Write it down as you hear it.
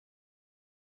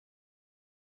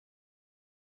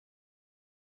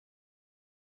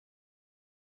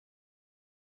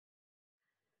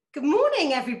Good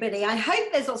morning, everybody. I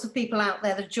hope there's lots of people out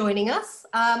there that are joining us.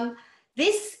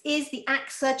 This is the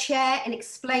AXA Chair in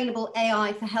Explainable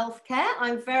AI for Healthcare.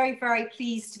 I'm very, very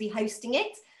pleased to be hosting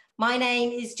it. My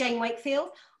name is Jane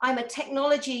Wakefield. I'm a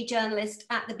technology journalist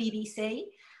at the BBC.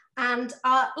 And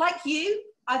like you,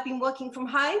 I've been working from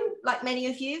home, like many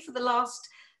of you, for the last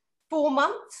 4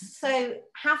 months. So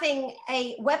having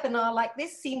a webinar like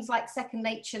this seems like second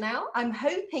nature now. I'm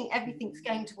hoping everything's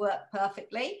going to work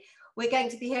perfectly. We're going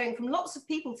to be hearing from lots of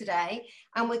people today,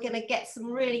 and we're going to get some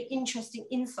really interesting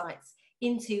insights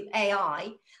into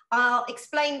AI. I'll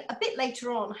explain a bit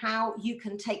later on how you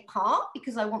can take part,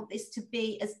 because I want this to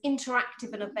be as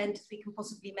interactive an event as we can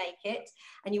possibly make it,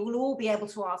 and you will all be able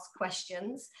to ask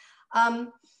questions.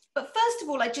 But first of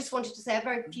all, I just wanted to say a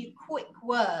very few quick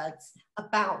words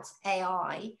about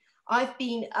AI. I've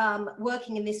been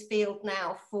working in this field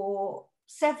now for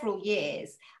several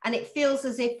years, and it feels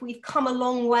as if we've come a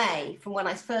long way from when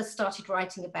I first started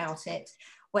writing about it,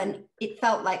 when it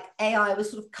felt like AI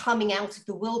was sort of coming out of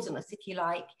the wilderness, if you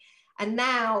like. And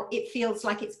now it feels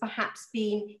like it's perhaps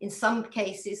been, in some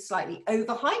cases, slightly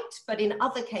overhyped, but in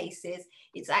other cases,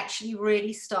 it's actually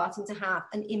really starting to have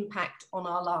an impact on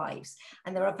our lives.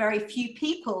 And there are very few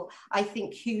people, I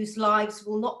think, whose lives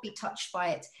will not be touched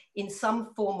by it in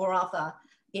some form or other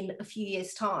in a few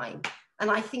years' time. And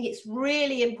I think it's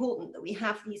really important that we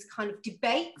have these kind of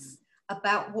debates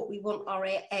about what we want our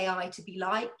AI to be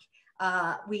like.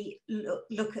 We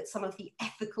look at some of the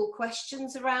ethical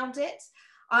questions around it.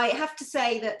 I have to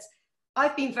say that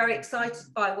I've been very excited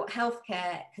by what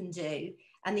healthcare can do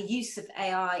and the use of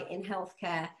AI in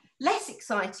healthcare. Less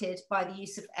excited by the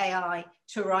use of AI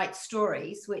to write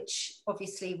stories, which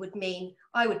obviously would mean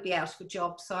I would be out of a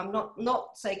job. So I'm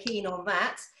not so keen on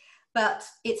that. But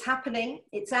it's happening,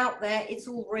 it's out there, it's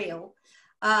all real.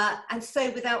 And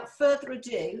so without further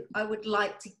ado, I would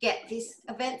like to get this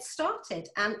event started.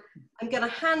 And I'm going to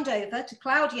hand over to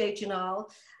Claudio Gienal,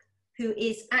 who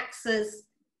is AXA's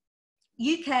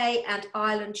UK and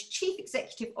Ireland Chief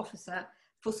Executive Officer,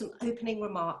 for some opening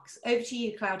remarks. Over to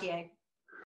you, Claudio.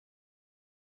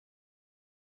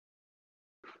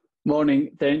 Morning,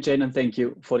 Jane, and thank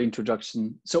you for the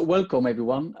introduction. So welcome,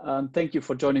 everyone, and thank you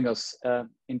for joining us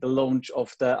in the launch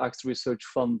of the AXA Research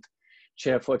Fund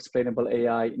Chair for Explainable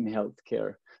AI in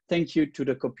Healthcare. Thank you to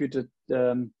the Computer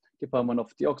Department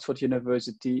of the Oxford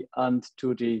University and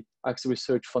to the AXA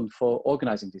Research Fund for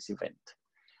organizing this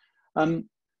event.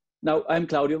 Now, I'm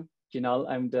Claudio Gienal.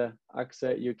 I'm the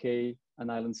AXA UK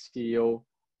and Ireland CEO,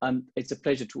 and it's a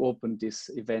pleasure to open this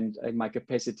event in my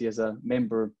capacity as a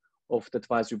member of the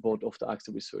advisory board of the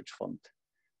AXA Research Fund.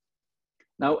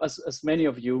 Now, as many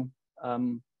of you,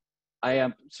 I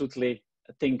absolutely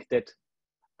think that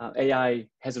AI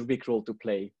has a big role to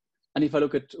play. And if I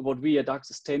look at what we at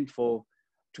AXA stand for,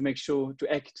 to make sure,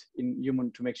 to act in human,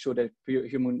 to make sure that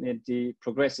humanity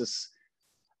progresses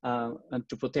and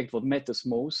to protect what matters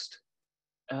most,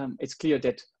 it's clear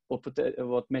that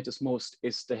what matters most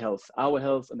is the health, our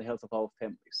health and the health of our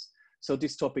families. So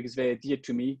this topic is very dear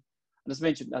to me. And as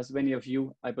mentioned, as many of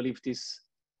you, I believe this,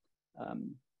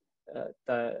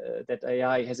 that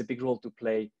AI has a big role to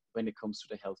play when it comes to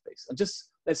the health base. And just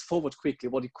let's forward quickly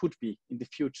what it could be in the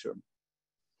future.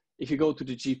 If you go to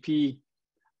the GP,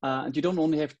 and you don't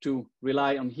only have to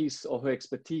rely on his or her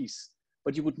expertise,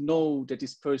 but you would know that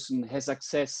this person has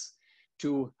access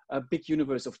to a big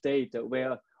universe of data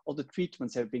where all the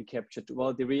treatments have been captured,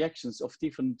 while the reactions of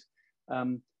different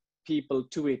people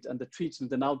to it and the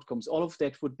treatment and outcomes, all of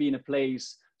that would be in a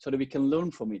place so that we can learn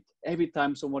from it. Every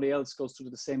time somebody else goes through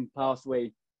the same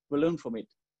pathway, we learn from it.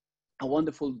 How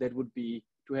wonderful that would be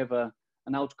to have an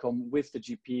outcome with the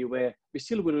GP where we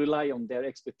still will rely on their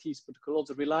expertise, but could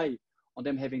also rely on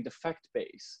them having the fact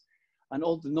base and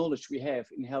all the knowledge we have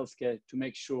in healthcare to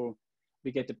make sure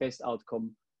we get the best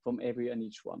outcome from every and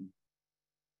each one.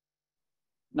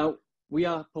 Now, we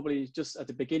are probably just at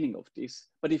the beginning of this,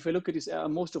 but if we look at this,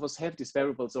 most of us have these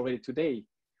variables already today.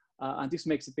 And this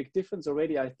makes a big difference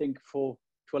already, I think, to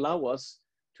allow us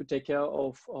to take care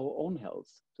of our own health,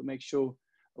 to make sure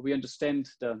we understand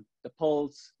the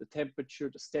pulse, the temperature,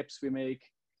 the steps we make.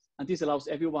 And this allows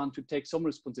everyone to take some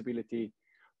responsibility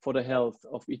for the health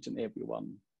of each and every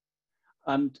one.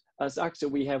 And as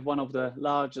AXA, we have one of the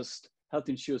largest health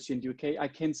insurers in the UK. I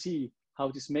can see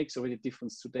how this makes already a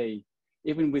difference today.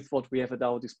 Even with what we have at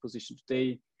our disposition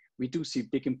today, we do see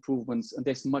big improvements, and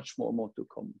there's much more to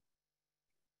come.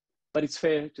 But it's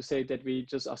fair to say that we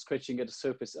just are scratching at the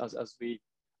surface as we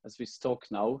talk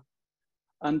now.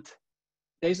 And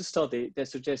there's a study that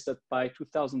suggests that by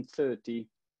 2030,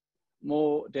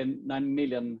 more than 9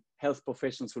 million health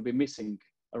professionals will be missing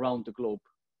around the globe.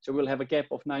 So we'll have a gap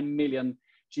of 9 million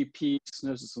GPs,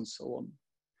 nurses, and so on.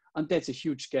 And that's a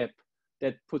huge gap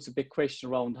that puts a big question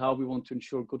around how we want to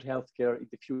ensure good healthcare in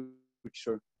the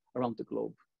future around the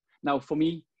globe. Now, for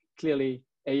me, clearly,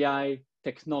 AI,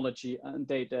 technology, and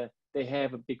data, they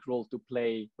have a big role to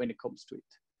play when it comes to it.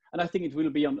 And I think it will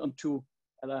be on two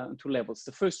levels.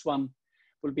 The first one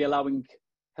will be allowing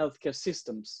healthcare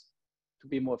systems to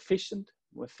be more efficient,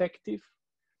 more effective,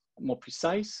 more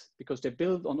precise, because they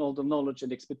build on all the knowledge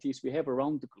and expertise we have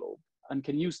around the globe and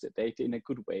can use the data in a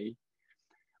good way,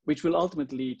 which will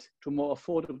ultimately lead to more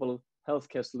affordable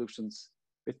healthcare solutions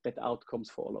with better outcomes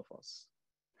for all of us.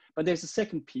 But there's a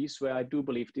second piece where I do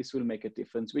believe this will make a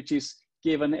difference, which is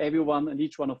given everyone and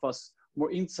each one of us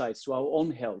more insights to our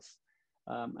own health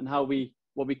and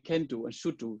what we can do and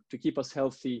should do to keep us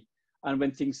healthy, and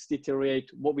when things deteriorate,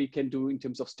 what we can do in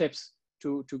terms of steps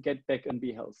to get back and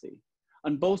be healthy.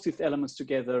 And both these elements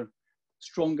together,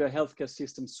 stronger healthcare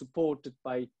systems supported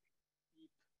by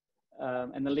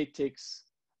analytics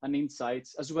and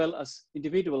insights, as well as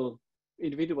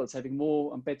individuals having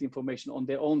more and better information on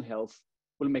their own health,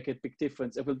 will make a big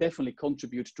difference and will definitely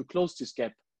contribute to close this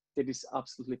gap that is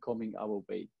absolutely coming our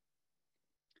way.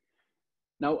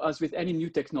 Now, as with any new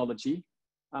technology,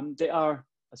 there are,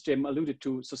 as Jim alluded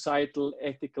to, societal,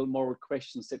 ethical, moral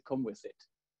questions that come with it.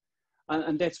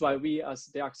 And that's why we, as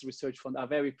the AXA Research Fund, are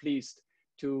very pleased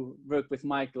to work with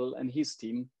Michael and his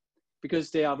team,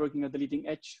 because they are working at the leading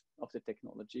edge of the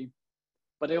technology.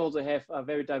 But they also have a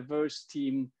very diverse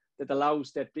team that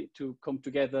allows that to come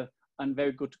together, and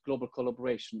very good global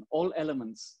collaboration, all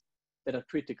elements that are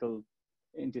critical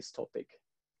in this topic.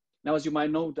 Now, as you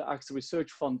might know, the AXA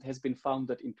Research Fund has been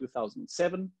founded in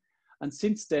 2007. And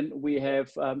since then, we have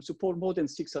supported more than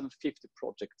 650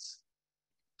 projects.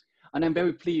 And I'm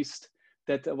very pleased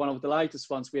that one of the latest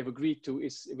ones we have agreed to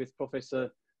is with Professor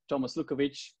Thomas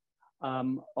Lukasiewicz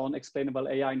on explainable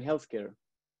AI in healthcare.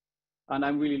 And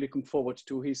I'm really looking forward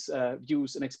to his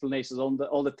views and explanations on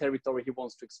all the territory he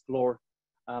wants to explore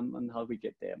and how we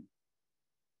get there.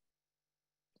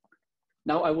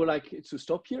 Now I would like to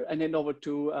stop here and hand over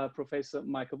to Professor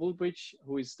Michael Wooldridge,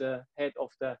 who is the head of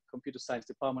the Computer Science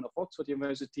Department of Oxford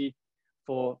University,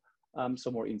 for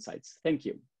some more insights. Thank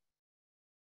you.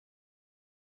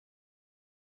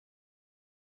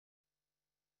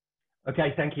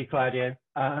 Okay, thank you, Claudio.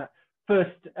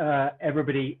 First,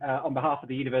 everybody, on behalf of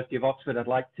the University of Oxford, I'd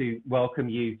like to welcome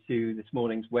you to this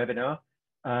morning's webinar.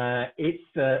 It's,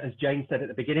 as Jane said at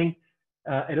the beginning,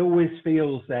 it always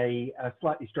feels a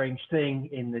slightly strange thing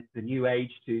in the new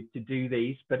age to do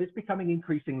these, but it's becoming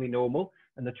increasingly normal,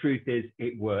 and the truth is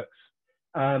it works.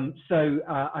 So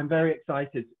I'm very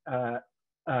excited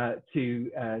to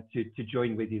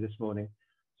join with you this morning.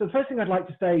 So the first thing I'd like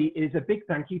to say is a big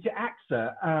thank you to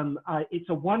AXA. It's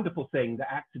a wonderful thing that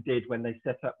AXA did when they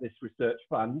set up this research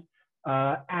fund,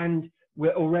 and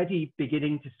we're already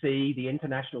beginning to see the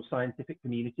international scientific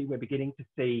community. We're beginning to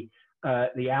see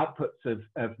the outputs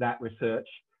of that research.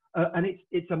 And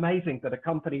it's amazing that a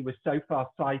company was so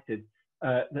far-sighted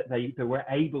that they were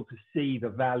able to see the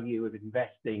value of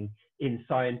investing in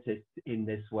scientists in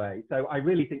this way. So I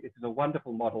really think this is a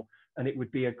wonderful model, and it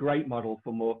would be a great model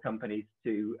for more companies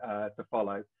to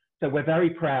follow. So we're very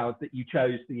proud that you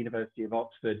chose the University of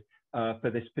Oxford for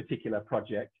this particular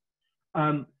project.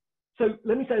 So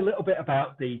let me say a little bit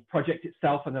about the project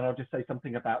itself, and then I'll just say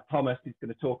something about Thomas, who's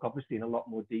going to talk obviously in a lot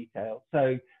more detail.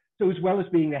 So as well as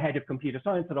being the head of computer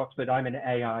science at Oxford, I'm an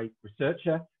AI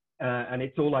researcher, and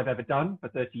it's all I've ever done for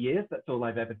 30 years. That's all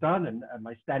I've ever done. And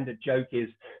my standard joke is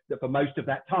that for most of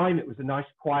that time, it was a nice,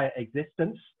 quiet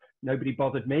existence. Nobody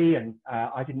bothered me, and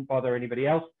I didn't bother anybody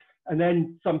else. And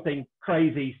then something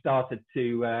crazy started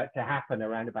to happen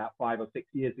around about 5 or 6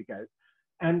 years ago.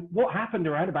 And what happened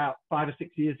around about 5 or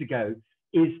 6 years ago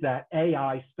is that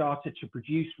AI started to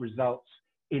produce results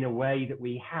in a way that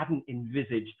we hadn't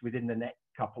envisaged within the next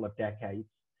couple of decades.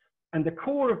 And the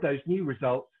core of those new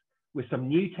results were some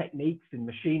new techniques in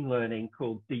machine learning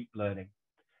called deep learning.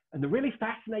 And the really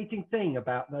fascinating thing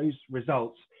about those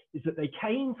results is that they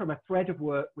came from a thread of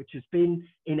work which has been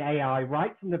in AI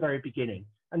right from the very beginning.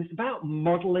 And it's about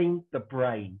modeling the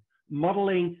brain,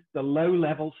 modeling the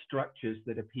low-level structures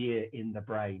that appear in the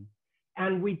brain.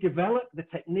 And we developed the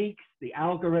techniques, the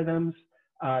algorithms,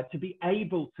 to be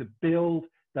able to build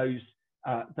those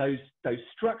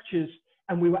structures,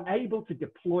 and we were able to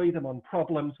deploy them on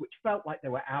problems which felt like they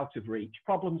were out of reach.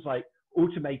 Problems like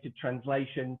automated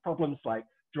translation, problems like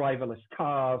driverless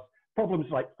cars, problems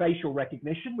like facial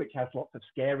recognition, which has lots of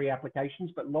scary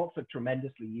applications, but lots of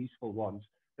tremendously useful ones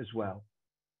as well.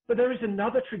 But there is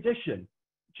another tradition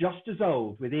just as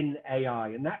old within AI,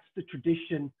 and that's the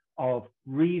tradition of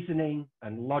reasoning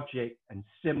and logic and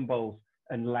symbols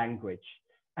and language.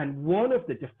 And one of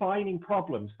the defining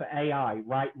problems for AI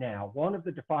right now, one of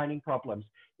the defining problems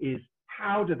is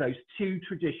how do those two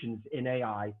traditions in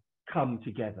AI come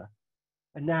together?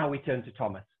 And now we turn to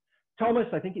Thomas. Thomas,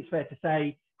 I think it's fair to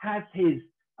say, has his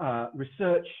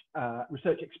research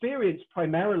experience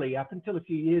primarily up until a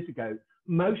few years ago,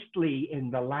 mostly in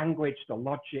the language, the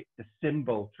logic, the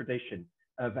symbol tradition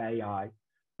of AI.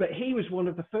 But he was one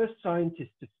of the first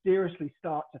scientists to seriously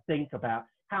start to think about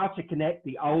how to connect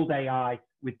the old AI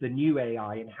with the new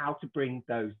AI and how to bring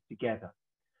those together.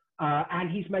 And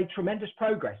he's made tremendous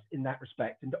progress in that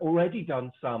respect and already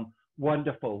done some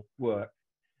wonderful work.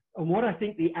 And what I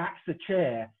think the AXA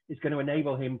Chair is going to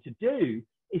enable him to do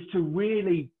is to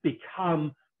really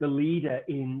become the leader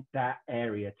in that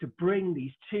area, to bring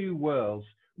these two worlds,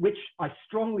 which I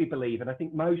strongly believe, and I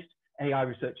think most AI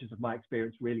researchers of my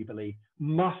experience really believe,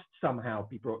 must somehow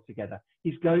be brought together.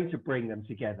 He's going to bring them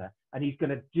together, and he's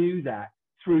going to do that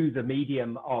through the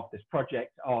medium of this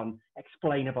project on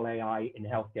explainable AI in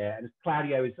healthcare. And as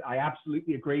Claudio, I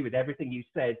absolutely agree with everything you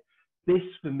said. This,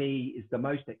 for me, is the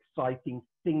most exciting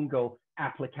single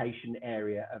application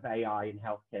area of AI in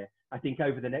healthcare. I think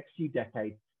over the next few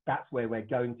decades, that's where we're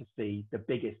going to see the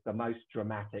biggest, the most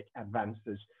dramatic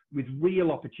advances with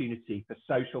real opportunity for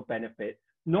social benefit,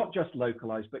 not just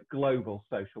localized, but global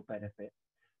social benefit.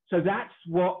 So that's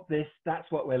what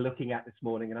we're looking at this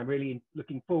morning. And I'm really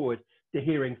looking forward to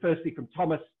hearing firstly from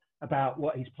Thomas about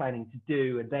what he's planning to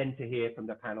do, and then to hear from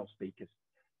the panel speakers.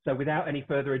 So without any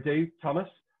further ado, Thomas,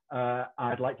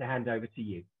 I'd like to hand over to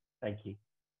you. Thank you.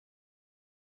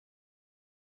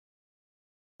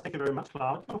 Thank you very much,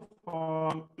 Claudio,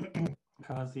 for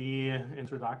the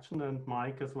introduction, and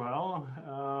Mike as well.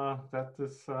 That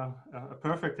is a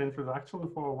perfect introduction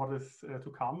for what is to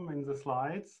come in the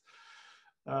slides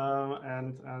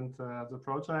and the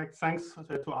project. Thanks to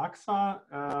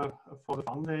AXA for the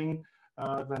funding,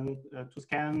 then to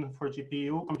SCAN for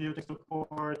GPU computing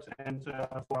support, and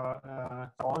for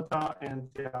Alta and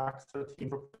the AXA team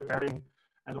for preparing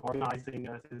and organizing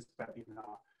this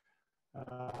webinar.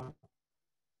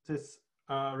 This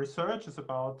research is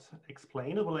about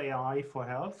explainable AI for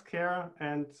healthcare,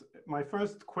 and my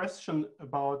first question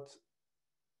about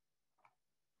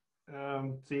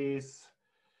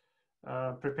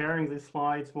preparing these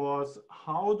slides was,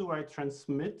 how do I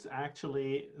transmit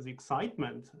actually the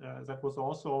excitement that was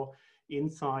also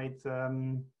inside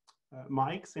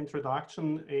Mike's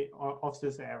introduction of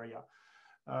this area?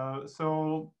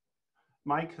 So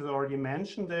Mike has already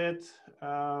mentioned it.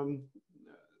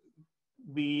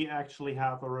 We actually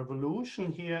have a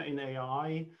revolution here in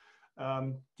AI.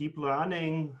 Deep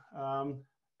learning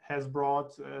has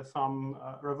brought some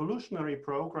revolutionary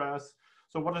progress.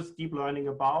 So what is deep learning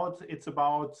about? It's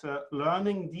about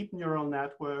learning deep neural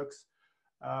networks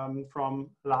from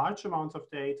large amounts of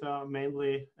data,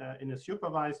 mainly in a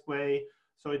supervised way.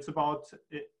 So it's about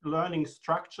learning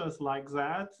structures like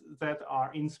that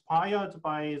are inspired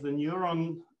by the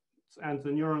neurons and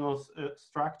the neuronal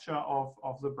structure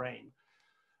of the brain.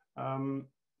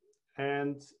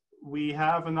 And we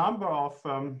have a number of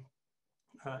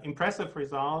impressive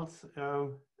results.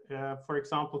 For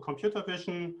example, computer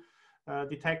vision,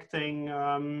 detecting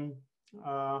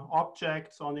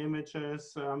objects on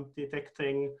images,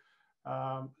 detecting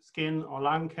skin or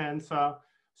lung cancer,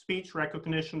 speech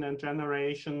recognition and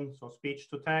generation, so speech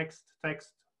to text,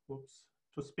 text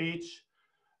to speech,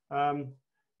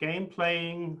 game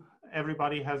playing.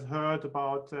 Everybody has heard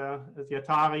about the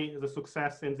Atari, the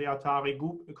success in the Atari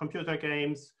computer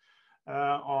games,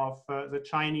 of the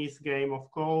Chinese game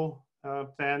of Go,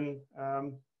 then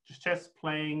chess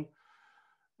playing.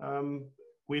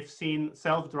 We've seen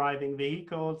self-driving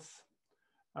vehicles,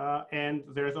 and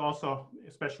there's also,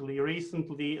 especially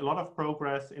recently, a lot of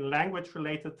progress in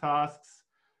language-related tasks,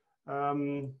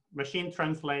 machine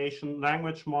translation,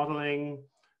 language modeling,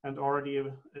 and already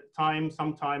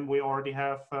sometime we already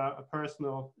have a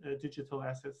personal digital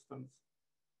assistant.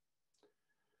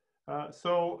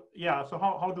 So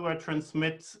how do I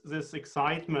transmit this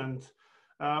excitement?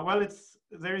 Well,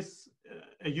 there is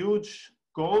a huge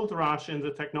gold rush in the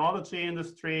technology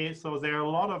industry. So there are a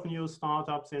lot of new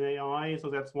startups in AI. So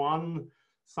that's one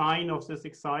sign of this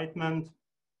excitement.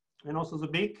 And also the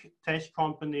big tech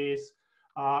companies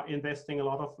are investing a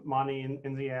lot of money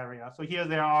in the area. So here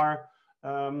there are,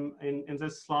 in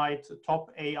this slide, top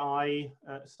AI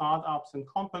startups and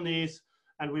companies.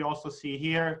 And we also see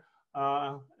here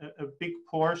a big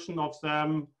portion of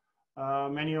them,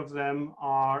 many of them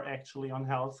are actually on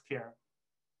healthcare.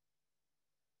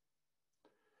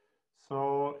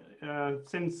 So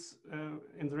since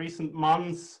in the recent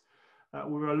months,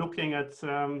 we were looking at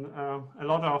a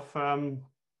lot of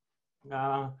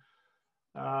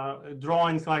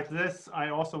drawings like this. I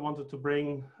also wanted to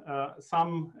bring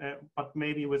some, but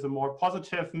maybe with a more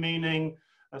positive meaning.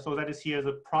 So that is here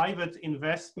the private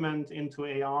investment into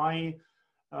AI,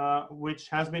 which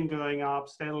has been going up,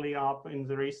 steadily up in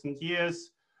the recent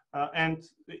years. And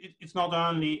it's not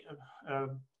only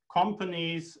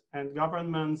companies and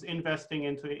governments investing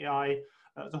into AI,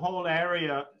 the whole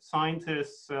area,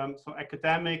 scientists, so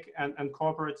academic and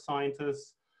corporate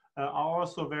scientists are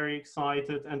also very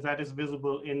excited, and that is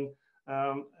visible in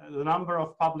the number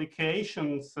of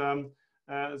publications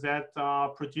that are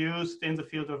produced in the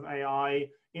field of AI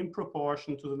in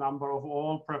proportion to the number of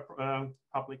all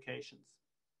publications.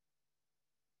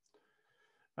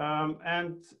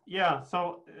 And yeah,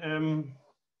 so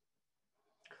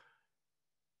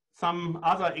some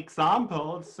other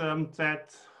examples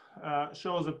that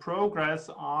show the progress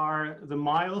are the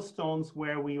milestones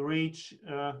where we reached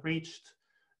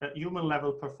human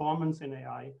level performance in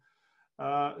AI.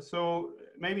 So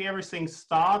maybe everything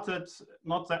started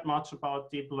not that much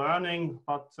about deep learning,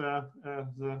 but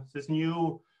this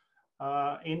new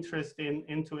interest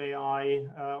into AI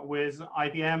with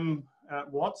IBM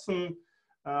Watson,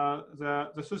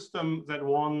 the system that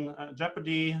won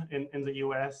Jeopardy in the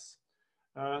US.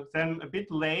 Then a bit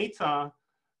later,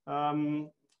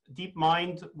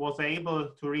 DeepMind was able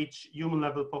to reach human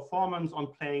level performance on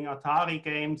playing Atari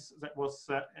games. That was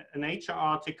a Nature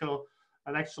article,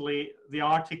 and actually the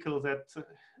article that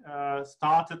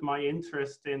started my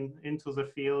interest into the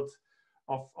field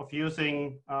of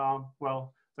using,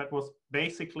 well, that was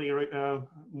basically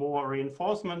more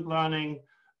reinforcement learning,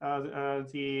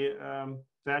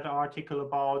 that article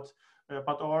about,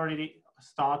 but already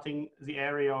starting the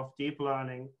area of deep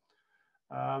learning.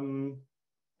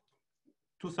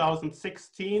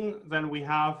 2016, then we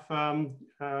have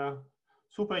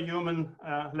superhuman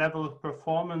level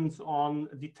performance on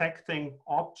detecting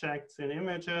objects in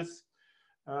images.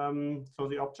 So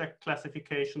the object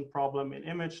classification problem in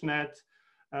ImageNet.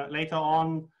 Later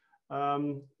on,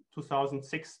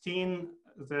 2016,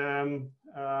 the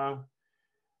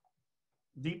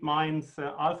DeepMind's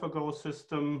AlphaGo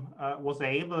system was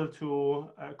able to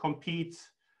compete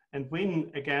and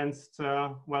win against,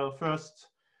 well, first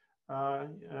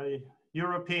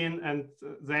European and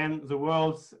then the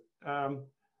world's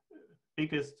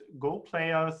biggest Go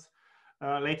players.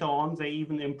 Later on, they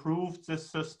even improved this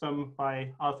system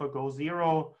by AlphaGo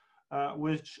Zero,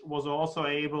 which was also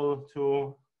able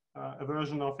to, a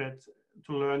version of it,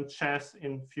 to learn chess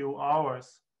in few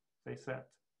hours, they said.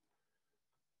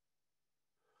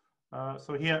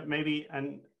 So here, maybe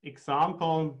an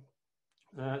example,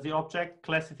 the object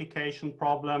classification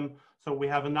problem. So we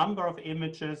have a number of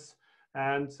images,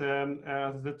 and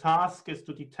the task is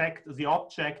to detect the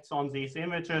objects on these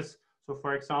images. So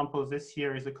for example, this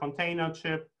here is a container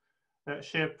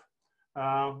ship.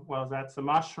 Well, that's a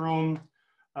mushroom.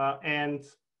 And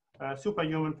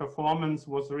superhuman performance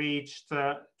was reached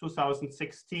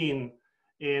 2016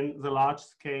 in the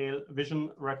large-scale vision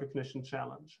recognition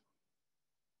challenge.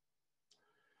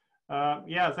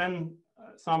 Yeah, then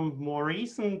some more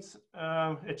recent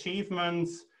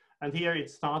achievements, and here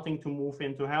it's starting to move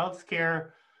into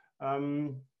healthcare.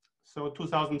 So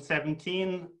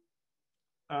 2017,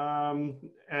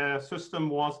 a system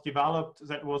was developed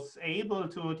that was able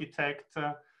to detect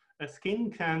a skin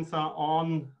cancer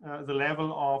on the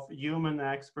level of human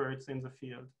experts in the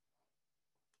field.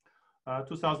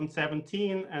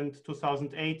 2017 and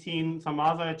 2018, some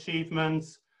other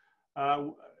achievements.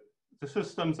 The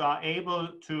systems are able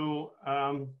to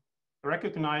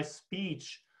recognize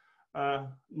speech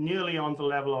nearly on the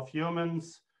level of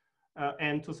humans.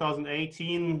 And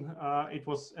 2018, it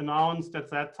was announced at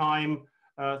that time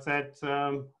that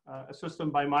a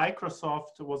system by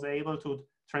Microsoft was able to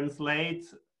translate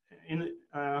in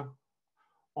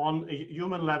on a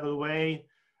human level way,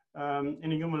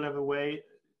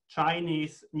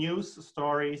 Chinese news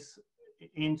stories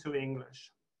into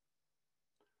English.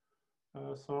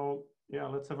 So yeah,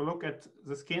 let's have a look at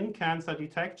the skin cancer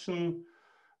detection.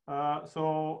 There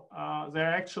are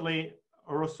actually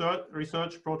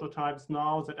research prototypes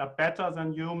now that are better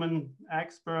than human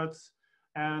experts,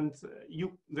 and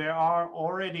there are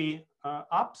already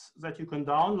apps that you can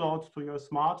download to your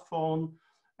smartphone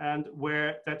and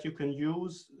that you can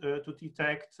use to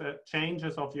detect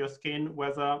changes of your skin,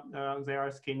 whether there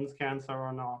are skin cancer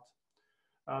or not.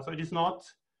 So it is not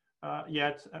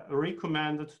yet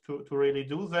recommended to really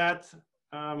do that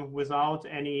without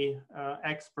any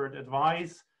expert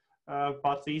advice,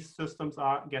 but these systems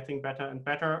are getting better and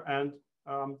better, and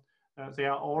they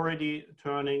are already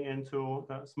turning into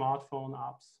smartphone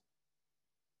apps.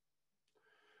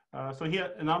 So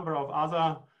here a number of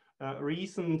other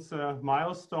recent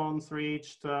milestones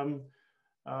reached,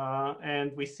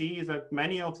 and we see that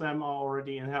many of them are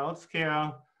already in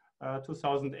healthcare.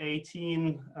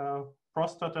 2018,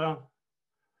 prostata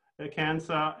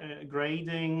cancer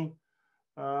grading,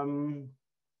 better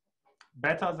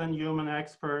than human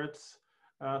experts.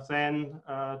 Then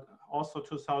also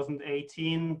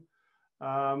 2018,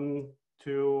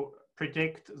 to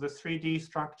predict the 3D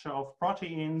structure of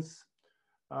proteins,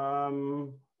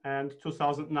 and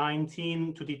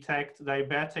 2019 to detect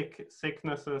diabetic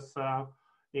sicknesses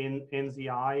in the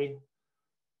eye.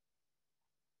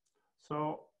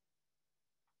 So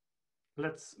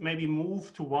let's maybe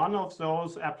move to one of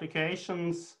those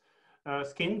applications,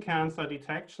 skin cancer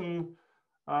detection.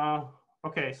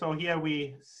 Okay, so here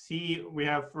we see we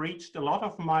have reached a lot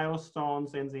of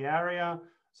milestones in the area.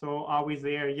 So are we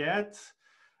there yet?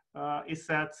 Is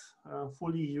that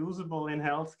fully usable in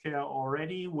healthcare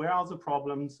already? Where are the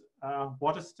problems?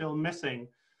 What is still missing?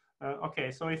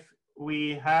 Okay, so if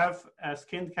we have a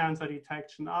skin cancer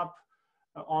detection up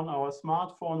on our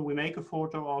smartphone, we make a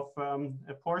photo of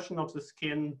a portion of the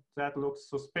skin that looks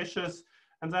suspicious,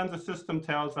 and then the system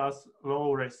tells us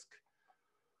low risk.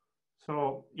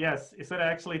 So yes, is it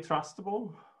actually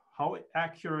trustable? How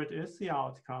accurate is the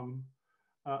outcome?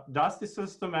 Does the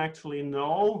system actually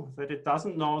know that it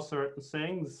doesn't know certain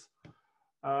things?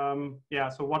 Yeah,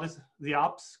 so what is the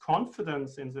app's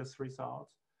confidence in this result?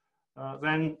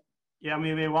 Then, yeah,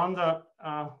 we may wonder,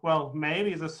 well,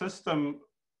 maybe the system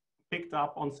picked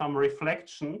up on some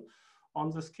reflection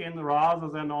on the skin rather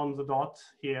than on the dot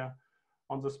here,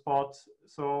 on the spot.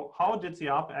 So how did the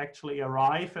app actually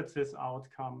arrive at this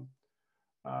outcome?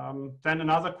 Then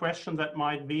another question that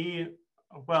might be,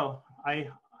 well, I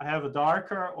have a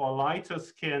darker or lighter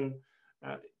skin.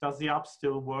 Does the app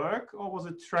still work, or was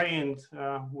it trained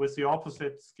with the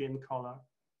opposite skin color?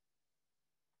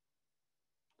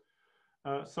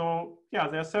 So yeah,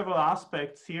 there are several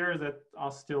aspects here that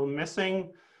are still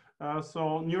missing.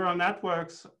 So neural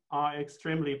networks are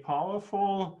extremely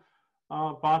powerful,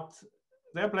 but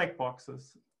they're black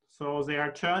boxes. So they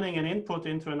are turning an input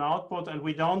into an output, and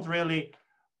we don't really,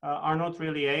 are not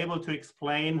really able to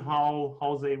explain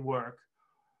how they work.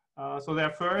 So their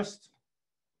first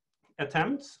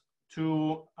attempts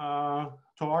to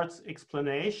towards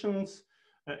explanations,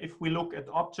 if we look at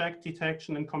object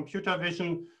detection and computer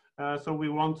vision, so we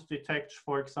want to detect,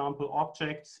 for example,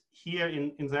 objects here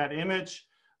in that image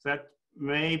that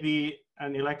may be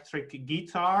an electric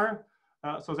guitar.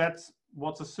 So that's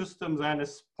what the system then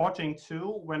is spotting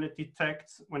to when it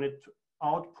detects, when it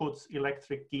outputs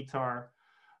electric guitar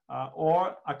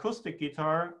or acoustic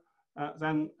guitar.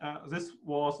 Then this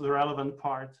was the relevant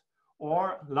part.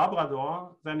 Or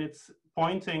Labrador, then it's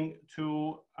pointing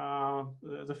to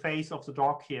the face of the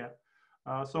dog here.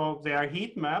 So there are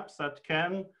heat maps that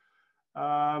can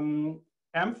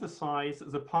emphasize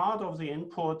the part of the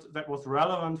input that was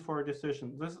relevant for a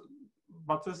decision.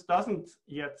 But this doesn't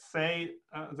yet say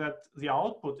that the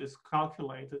output is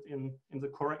calculated in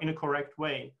a correct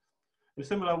way. In a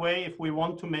similar way, if we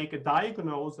want to make a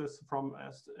diagnosis from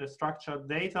a structured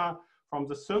data from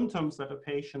the symptoms that a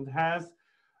patient has,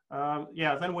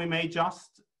 yeah, then we may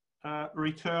just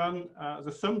return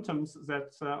the symptoms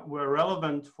that were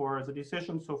relevant for the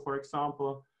decision. So for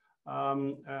example,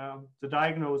 the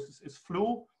diagnosis is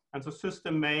flu, and the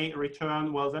system may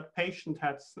return, well, that patient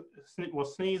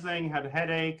was sneezing, had a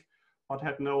headache, but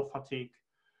had no fatigue.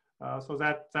 So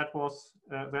that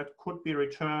could be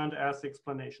returned as the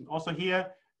explanation. Also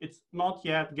here, it's not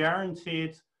yet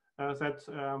guaranteed that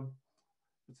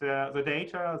the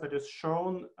data that is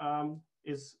shown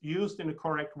is used in a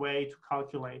correct way to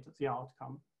calculate the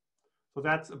outcome. So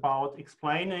that's about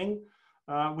explaining.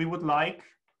 We would like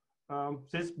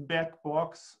this black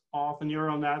box of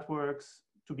neural networks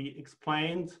to be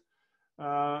explained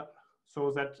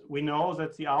so that we know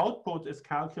that the output is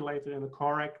calculated in a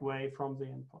correct way from the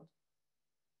input.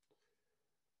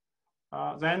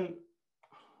 Then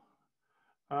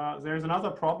there's another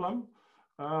problem,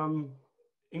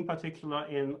 in particular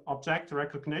in object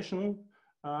recognition,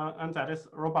 and that is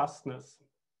robustness.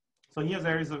 So here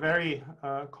there is a very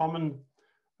common,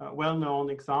 well-known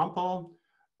example.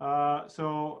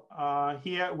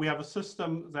 Here we have a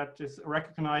system that is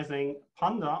recognizing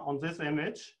panda on this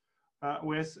image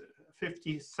with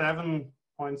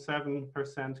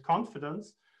 57.7%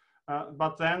 confidence,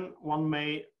 but then one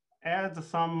may add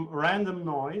some random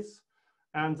noise,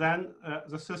 and then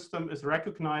the system is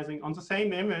recognizing on the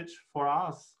same image for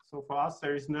us. So for us,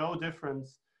 there is no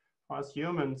difference for us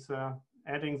humans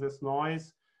adding this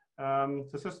noise.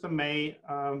 The system may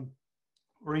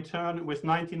return with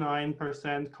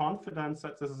 99% confidence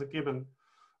that this is a given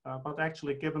but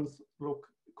actually gibbons look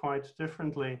quite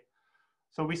differently.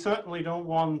 So we certainly don't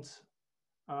want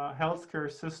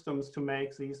healthcare systems to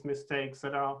make these mistakes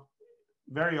that are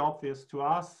very obvious to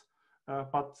us,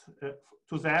 but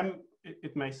to them,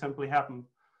 it may simply happen.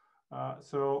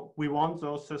 So we want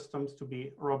those systems to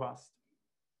be robust.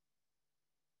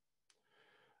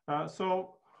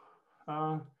 So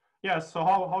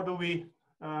how do we,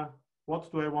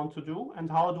 what do I want to do, and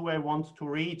how do I want to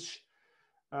reach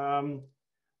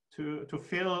to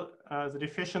fill the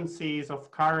deficiencies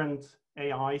of current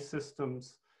AI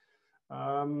systems?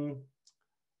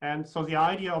 And so the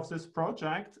idea of this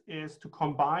project is to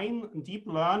combine deep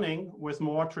learning with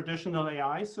more traditional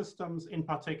AI systems, in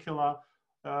particular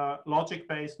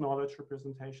logic-based knowledge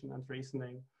representation and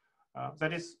reasoning.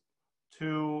 That is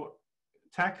to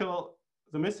tackle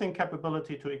the missing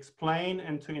capability to explain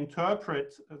and to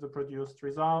interpret the produced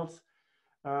results,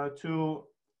 to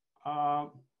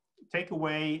take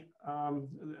away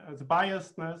the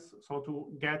biasness, so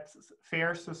to get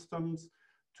fair systems,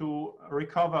 to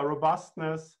recover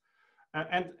robustness.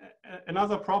 And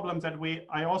another problem that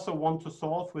I also want to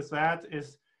solve with that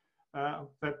is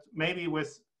that maybe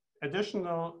with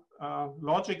additional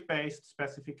logic-based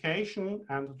specification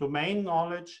and domain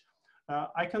knowledge,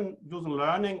 I can do the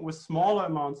learning with smaller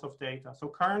amounts of data. So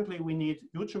currently we need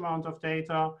huge amount of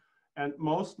data and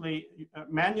mostly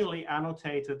manually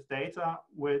annotated data,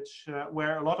 which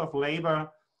where a lot of labor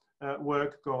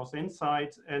work goes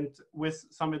inside. And with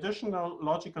some additional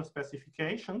logical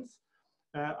specifications,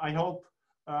 I hope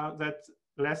that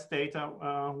less data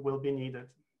will be needed.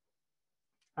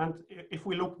 And if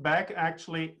we look back,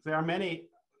 actually, there are many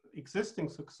existing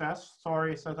success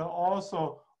stories that are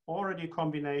also already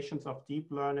combinations of deep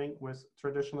learning with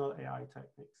traditional AI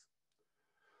techniques.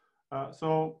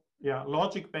 So yeah,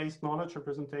 logic-based knowledge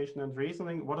representation and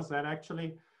reasoning, what is that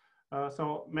actually?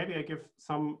 So maybe I give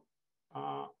some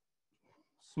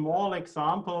small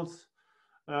examples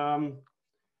to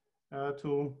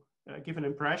give an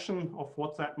impression of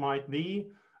what that might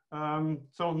be.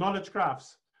 So knowledge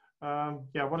graphs.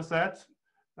 Yeah, what is that?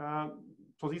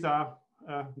 So these are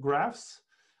graphs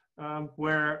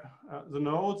where the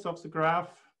nodes of the graph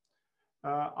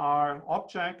are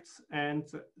objects,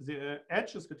 and the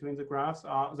edges between the graphs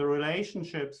are the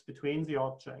relationships between the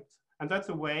objects. And that's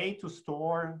a way to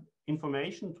store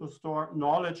information, to store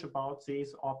knowledge about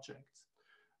these objects.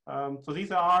 So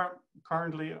these are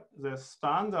currently the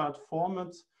standard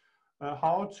formats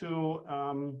how to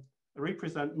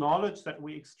represent knowledge that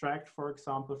we extract, for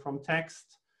example, from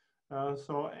text.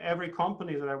 So every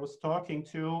company that I was talking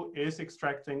to is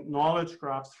extracting knowledge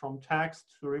graphs from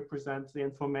text to represent the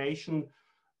information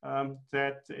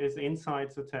that is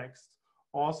inside the text.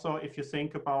 Also, if you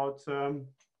think about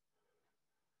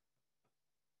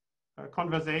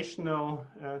conversational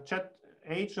chat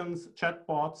agents,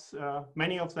 chatbots,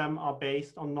 many of them are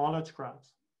based on knowledge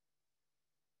graphs.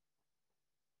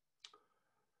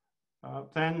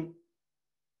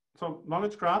 So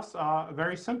knowledge graphs are a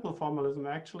very simple formalism,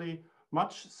 actually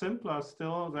much simpler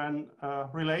still than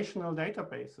relational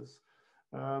databases.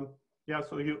 Yeah,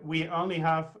 so we only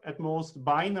have at most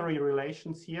binary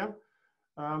relations here.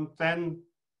 Then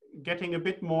getting a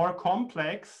bit more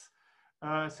complex,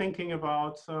 thinking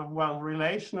about, well,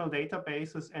 relational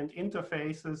databases and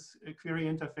interfaces, query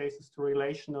interfaces to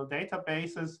relational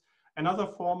databases. Another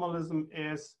formalism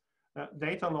is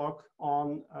data log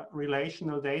on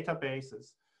relational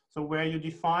databases. So where you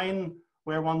define,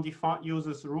 where one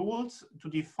uses rules to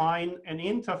define an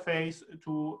interface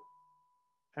to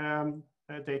a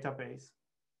database.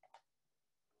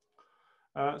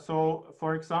 So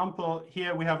for example,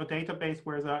 here we have a database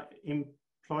where the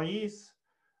employees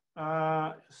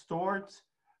stored.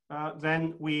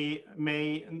 Then we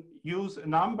may use a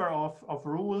number of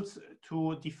rules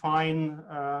to define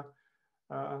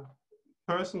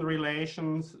person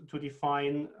relations, to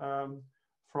define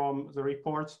from the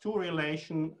reports to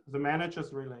relation, the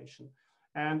manager's relation.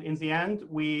 And in the end,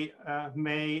 we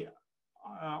may,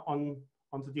 on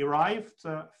the derived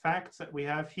facts that we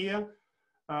have here,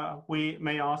 we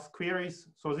may ask queries.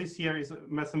 So this here is a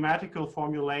mathematical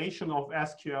formulation of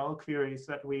SQL queries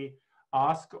that we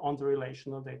ask on the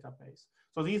relational database.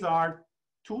 So these are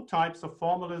two types of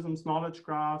formalisms: knowledge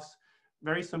graphs,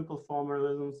 very simple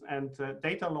formalisms, and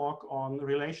data log on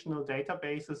relational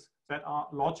databases that are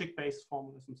logic-based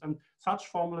formalisms. And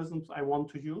such formalisms I want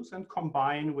to use and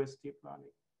combine with deep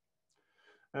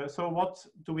learning. So what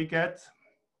do we get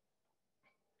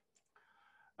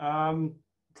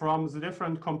from the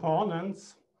different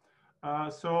components?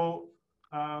 The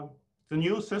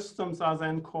new systems are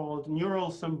then called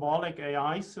neural-symbolic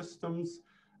AI systems.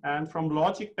 And from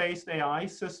logic-based AI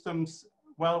systems,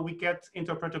 well, we get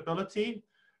interpretability.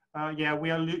 Yeah, we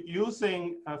are using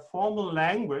a formal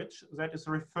language that is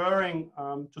referring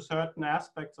to certain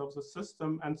aspects of the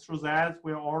system, and through that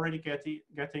we're already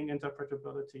getting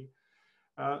interpretability.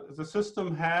 The system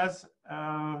has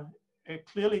a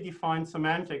clearly defined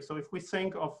semantics. So if we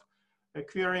think of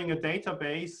querying a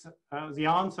database, the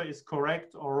answer is correct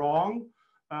or wrong,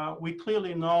 we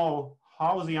clearly know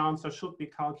how the answer should be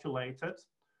calculated.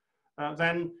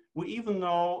 Then we even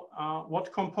know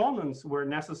what components were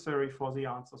necessary for the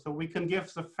answer. So we can give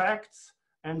the facts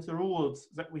and the rules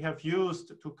that we have used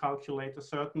to calculate a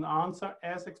certain answer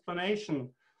as explanation.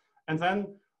 And then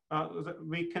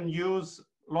we can use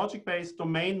logic-based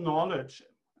domain knowledge,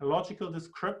 a logical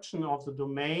description of the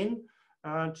domain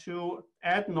to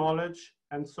add knowledge,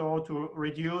 and so to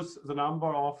reduce the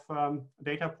number of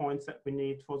data points that we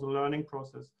need for the learning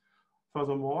process.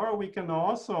 Furthermore, we can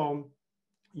also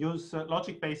use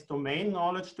logic-based domain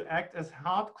knowledge to act as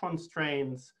hard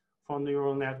constraints for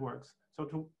neural networks, so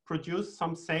to produce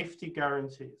some safety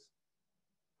guarantees.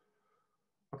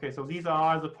 Okay, so these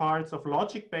are the parts of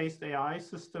logic-based AI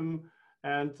system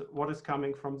and what is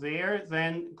coming from there.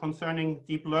 Then concerning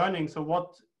deep learning, so what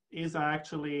is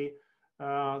actually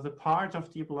the part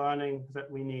of deep learning that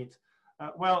we need?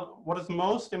 Well, what is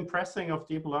most impressive of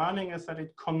deep learning is that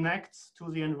it connects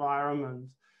to the environment.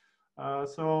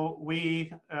 So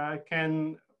we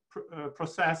can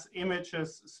process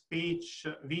images, speech,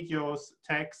 videos,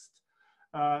 text,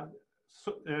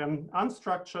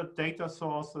 unstructured data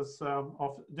sources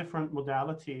of different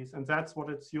modalities, and that's what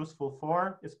it's useful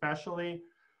for, especially.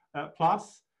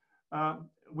 Plus,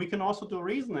 we can also do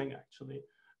reasoning, actually.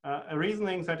 A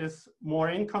reasoning that is more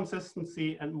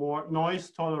inconsistency and more noise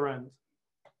tolerant.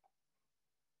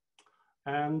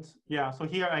 And yeah, so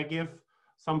here I give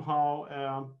somehow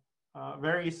a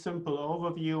very simple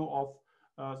overview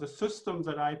of the system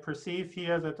that I perceive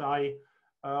here that I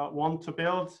want to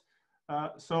build.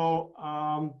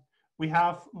 We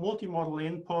have multimodal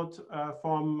input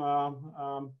from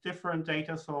different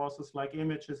data sources like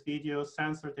images, videos,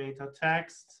 sensor data,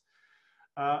 texts.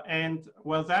 And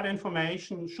well, that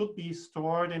information should be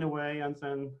stored in a way and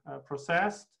then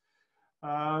processed.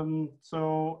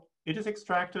 So it is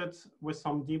extracted with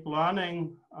some deep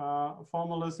learning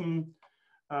formalism.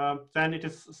 Then it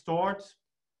is stored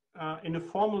in a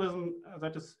formalism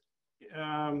that is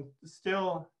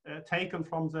still taken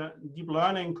from the deep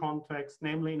learning context,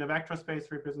 namely in a vector space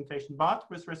representation, but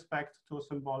with respect to a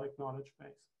symbolic knowledge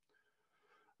base.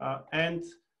 And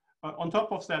on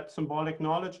top of that symbolic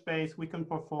knowledge base, we can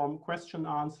perform question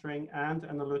answering and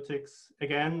analytics,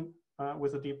 again,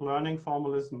 with a deep learning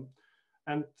formalism.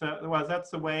 And well,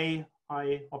 that's the way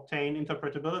I obtain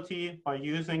interpretability, by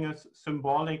using a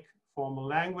symbolic formal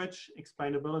language.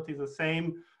 Explainability is the same,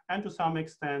 and to some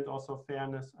extent also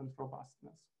fairness and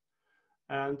robustness.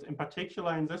 And in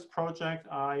particular in this project,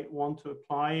 I want to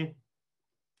apply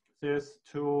this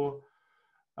to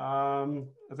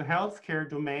the healthcare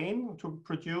domain to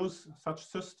produce such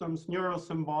systems,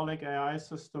 neural-symbolic AI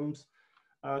systems,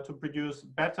 to produce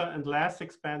better and less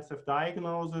expensive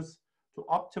diagnosis, to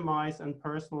optimize and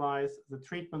personalize the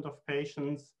treatment of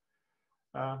patients,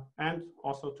 and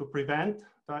also to prevent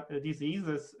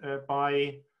diseases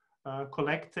by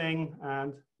collecting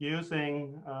and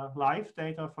using live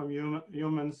data from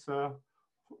humans,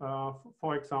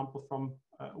 for example, from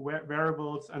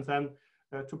wearables, and then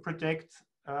to predict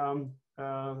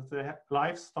the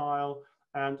lifestyle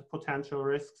and potential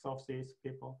risks of these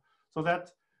people. So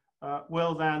that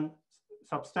will then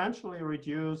substantially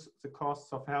reduce the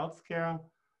costs of healthcare,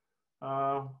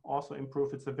 also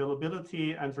improve its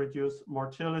availability and reduce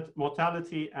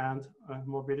mortality and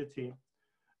morbidity.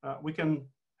 We can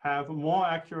have more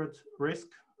accurate risk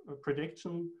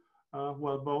prediction,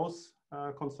 well, both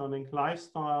concerning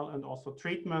lifestyle and also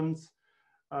treatments,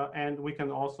 and we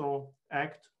can also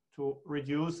act to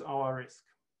reduce our risk.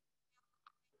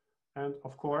 And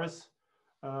of course,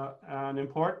 an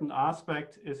important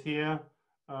aspect is here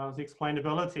the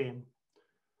explainability.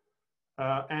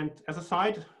 And as a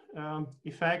side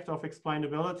effect of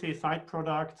explainability, side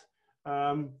product,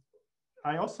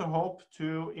 I also hope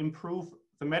to improve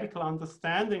the medical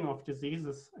understanding of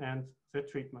diseases and their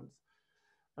treatments.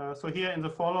 So here in the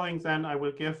following, then I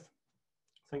will give,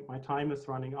 I think my time is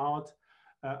running out,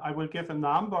 I will give a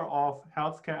number of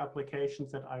healthcare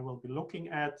applications that I will be looking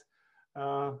at.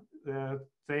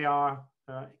 They are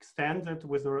extended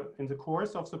in the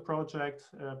course of the project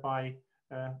by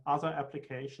other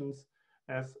applications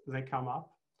as they come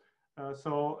up.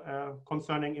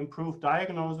 Concerning improved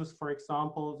diagnosis, for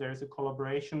example, there's a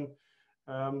collaboration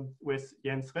with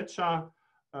Jens Richter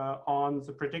on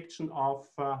the prediction of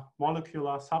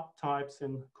molecular subtypes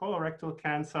in colorectal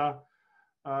cancer.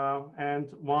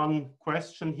 And one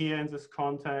question here in this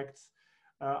context,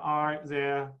 are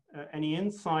there any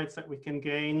insights that we can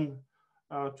gain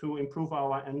to improve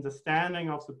our understanding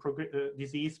of the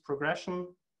disease progression?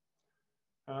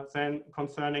 Then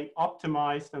concerning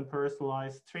optimized and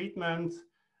personalized treatment,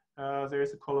 there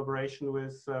is a collaboration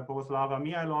with Bohuslava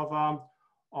Mihailova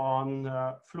on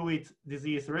fluid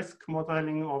disease risk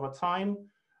modeling over time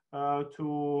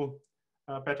to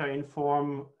better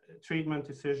inform treatment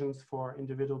decisions for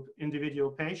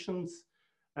individual patients.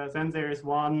 Then there is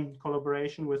one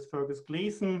collaboration with Fergus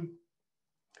Gleeson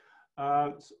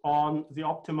on the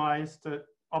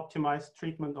optimized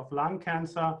treatment of lung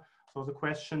cancer. So the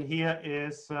question here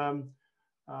is,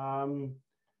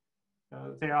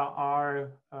 there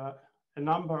are a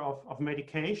number of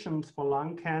medications for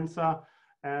lung cancer,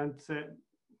 and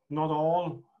not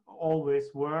all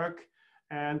always work.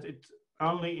 And it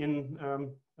only in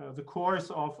the course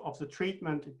of the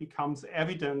treatment, it becomes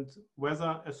evident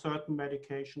whether a certain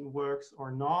medication works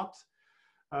or not.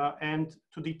 And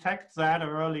to detect that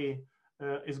early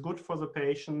is good for the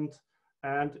patient,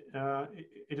 and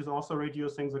it is also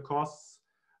reducing the costs.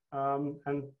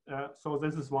 So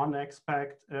this is one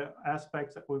aspect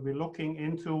that we'll be looking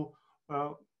into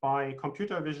by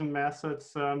computer vision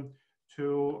methods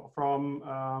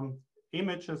from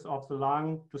images of the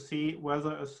lung to see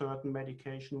whether a certain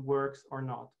medication works or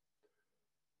not.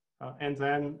 And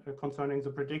then concerning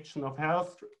the prediction of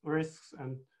health risks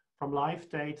and from live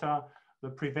data, the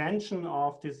prevention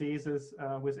of diseases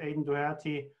with Aidan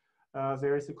Doherty,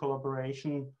 there is a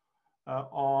collaboration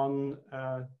on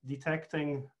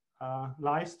detecting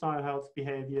lifestyle health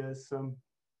behaviors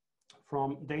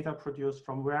from data produced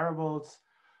from wearables,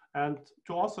 and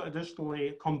to also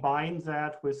additionally combine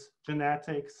that with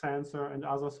genetics, sensor, and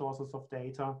other sources of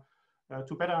data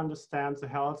to better understand the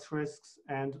health risks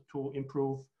and to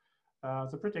improve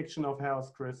the prediction of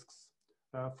health risks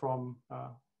from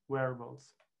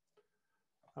wearables.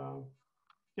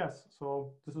 Yes,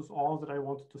 so this is all that I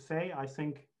wanted to say. I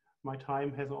think my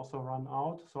time has also run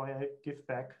out, so I give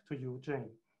back to you, Jane.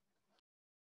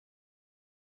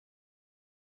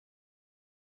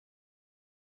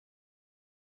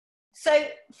 So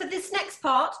for this next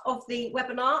part of the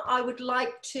webinar, I would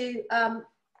like to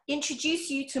introduce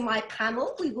you to my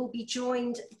panel. We will be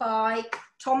joined by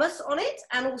Thomas on it,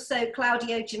 and also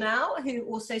Claudio Gienal, who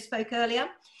also spoke earlier.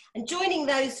 And joining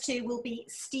those two will be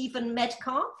Stephen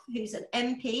Metcalfe, who's an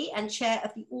MP and chair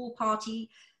of the All-Party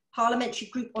Parliamentary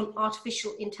Group on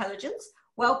Artificial Intelligence.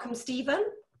 Welcome, Stephen.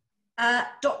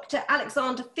 Dr.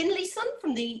 Alexander Finlayson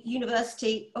from the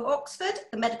University of Oxford,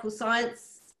 the Medical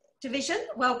Science Division.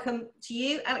 Welcome to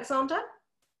you, Alexander.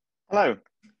 Hello.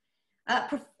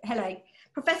 Hello.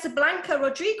 Professor Blanca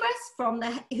Rodriguez,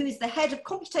 who is the head of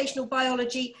computational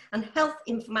biology and health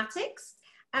informatics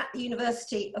at the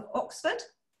University of Oxford.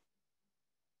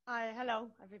 Hi, hello,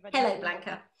 everybody. Hello,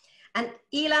 Blanca. And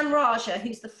Elan Raja,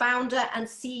 who's the founder and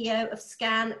CEO of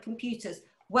Scan Computers.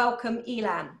 Welcome,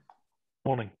 Elan.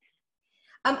 Morning.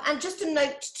 And just a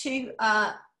note to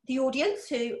the audience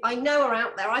who I know are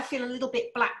out there, I feel a little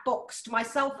bit black boxed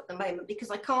myself at the moment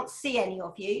because I can't see any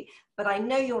of you, but I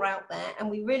know you're out there and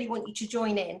we really want you to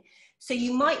join in. So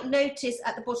you might notice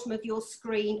at the bottom of your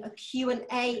screen a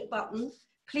Q&A button.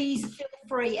 Please feel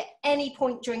free at any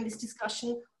point during this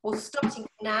discussion or starting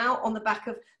now on the back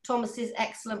of Thomas's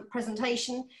excellent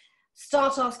presentation,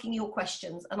 start asking your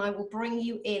questions and I will bring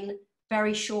you in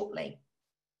very shortly.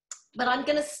 But I'm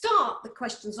going to start the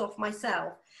questions off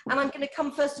myself, and I'm going to come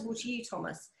first of all to you,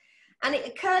 Thomas. And it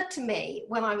occurred to me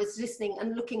when I was listening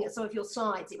and looking at some of your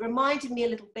slides, it reminded me a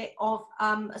little bit of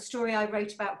a story I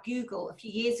wrote about Google a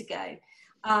few years ago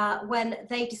when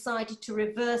they decided to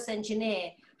reverse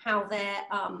engineer how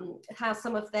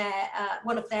some of their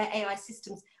one of their AI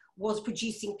systems was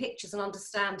producing pictures and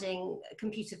understanding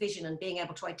computer vision and being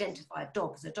able to identify a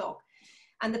dog as a dog.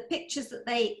 And the pictures that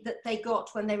they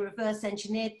got when they reverse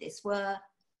engineered this were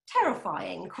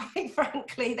terrifying, quite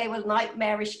frankly. They were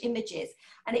nightmarish images.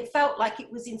 And it felt like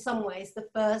it was in some ways the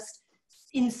first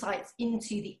insights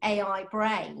into the AI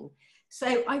brain.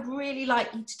 So I'd really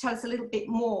like you to tell us a little bit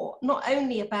more, not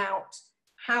only about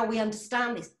how we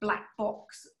understand this black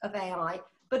box of AI,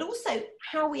 but also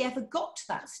how we ever got to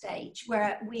that stage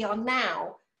where we are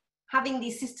now having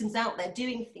these systems out there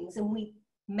doing things and we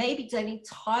maybe don't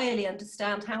entirely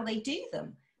understand how they do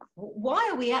them. Why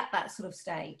are we at that sort of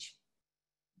stage?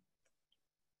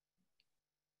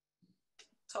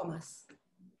 Thomas.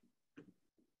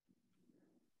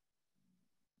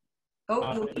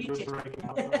 Oh, you're muted. Breaking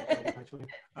up, actually.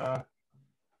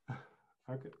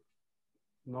 Okay.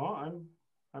 No,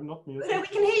 I'm not muted. No, we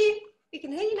can hear you. We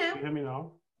can hear you now. Can you hear me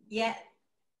now? Yeah.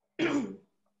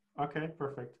 Okay,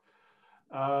 perfect.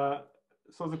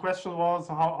 So the question was,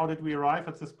 how did we arrive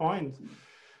at this point?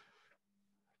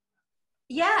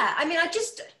 Yeah, I mean,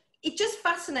 it just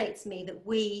fascinates me that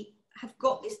we have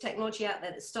got this technology out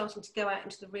there that's starting to go out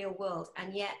into the real world,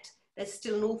 and yet there's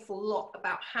still an awful lot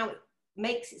about how it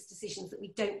makes its decisions that we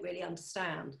don't really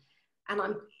understand.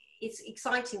 And it's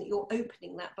exciting that you're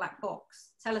opening that black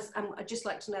box. Tell us, I'd just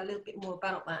like to know a little bit more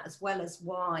about that, as well as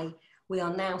why we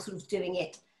are now sort of doing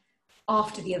it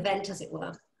after the event, as it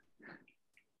were.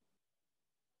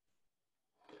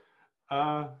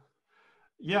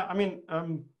 Yeah, I mean,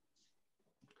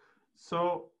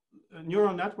 so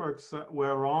neural networks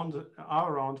are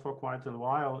around for quite a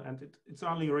while, and it's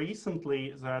only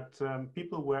recently that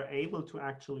people were able to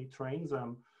actually train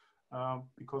them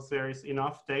because there is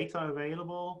enough data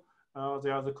available,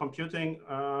 there are the computing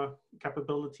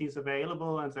capabilities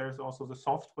available, and there's also the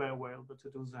software available to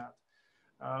do that.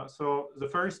 So the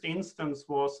first instance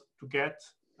was to get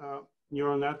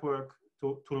neural network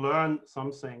to learn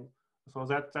something. So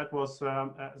that was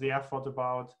the effort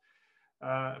about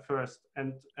first.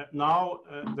 And now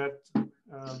that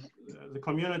the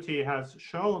community has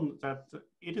shown that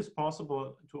it is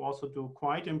possible to also do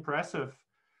quite impressive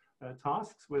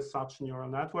tasks with such neural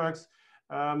networks,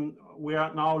 we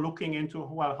are now looking into,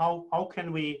 well, how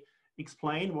can we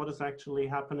explain what is actually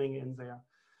happening in there?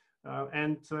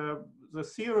 And the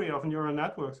theory of neural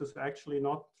networks is actually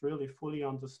not really fully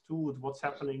understood what's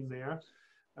happening there.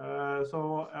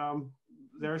 So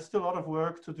there is still a lot of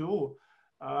work to do.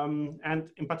 And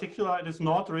in particular, it is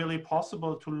not really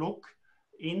possible to look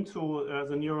into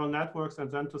the neural networks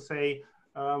and then to say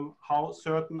how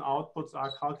certain outputs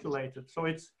are calculated. So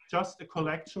it's just a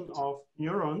collection of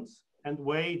neurons and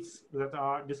weights that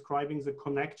are describing the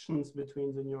connections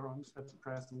between the neurons at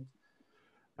present.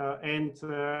 So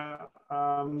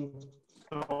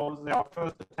there are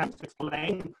first attempts to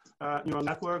explain neural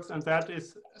networks, and that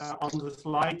is on the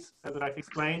slides that I've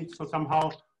explained. So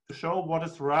somehow to show what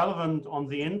is relevant on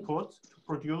the input to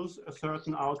produce a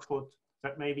certain output.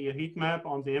 That may be a heat map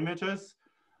on the images,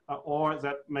 or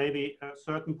that may be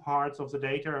certain parts of the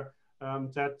data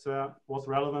that was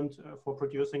relevant for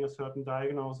producing a certain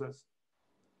diagnosis.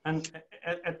 And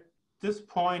at this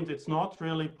point, it's not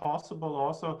really possible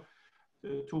also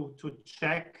to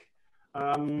check,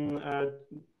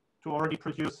 to already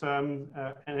produce an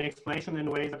explanation in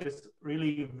a way that is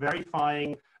really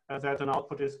verifying that an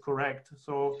output is correct.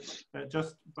 So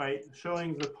just by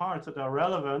showing the parts that are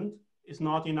relevant is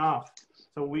not enough.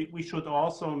 So we should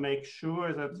also make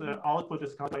sure that the output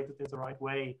is calculated in the right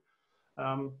way.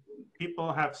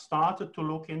 People have started to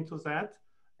look into that,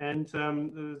 and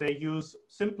they use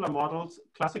simpler models,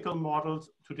 classical models,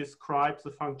 to describe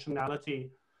the functionality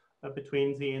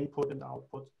between the input and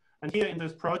output. And here in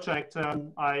this project,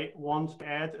 I want to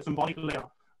add a symbolic layer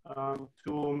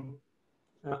to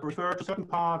refer to certain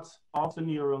parts of the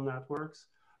neural networks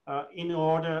in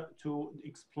order to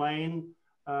explain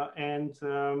and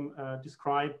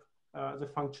describe the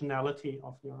functionality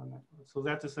of neural networks. So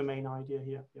that is the main idea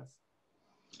here, yes.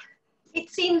 It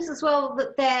seems as well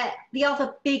that the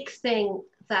other big thing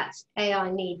that AI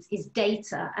needs is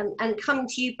data. And coming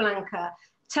to you, Blanca,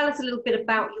 tell us a little bit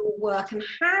about your work and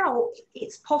how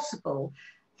it's possible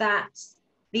that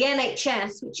the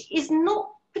NHS, which is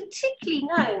not particularly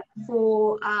known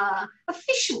for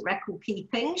efficient record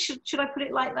keeping, should I put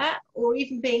it like that, or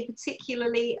even being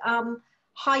particularly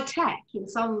high tech in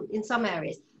some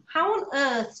areas. How on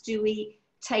earth do we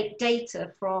take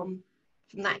data from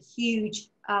that huge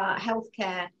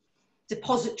healthcare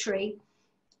depository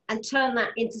and turn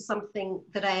that into something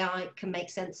that AI can make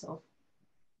sense of?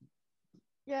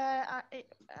 Yeah,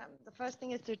 the first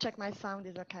thing is to check my sound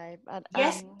is okay. But,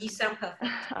 yes, you sound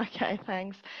perfect. Okay,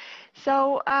 thanks.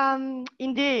 So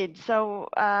indeed, so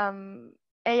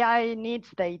AI needs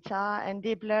data, and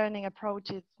deep learning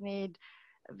approaches need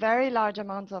very large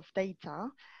amounts of data.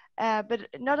 But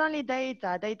not only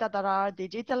data that are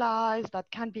digitalized, that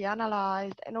can be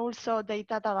analyzed, and also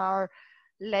data that are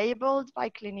labeled by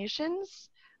clinicians,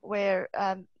 where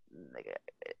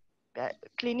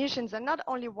clinicians, and not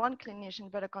only one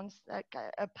clinician, but a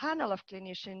panel of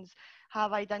clinicians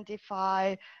have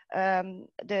identified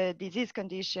the disease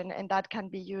condition, and that can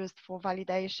be used for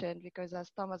validation, because as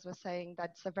Thomas was saying,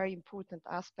 that's a very important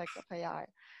aspect of AI,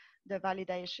 the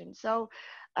validation. So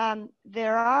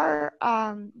there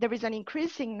is an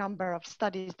increasing number of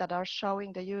studies that are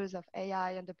showing the use of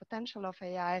AI and the potential of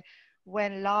AI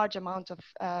when large amounts of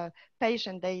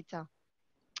patient data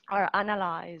are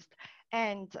analyzed.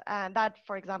 And that,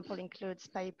 for example, includes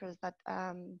papers that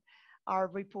are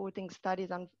reporting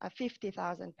studies on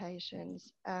 50,000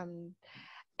 patients.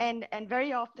 And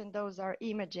very often those are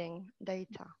imaging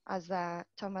data, as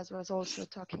Thomas was also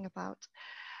talking about.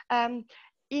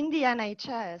 In the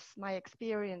NHS, my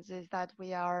experience is that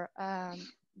we are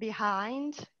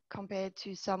behind compared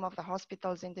to some of the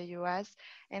hospitals in the US,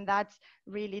 and that's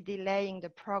really delaying the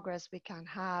progress we can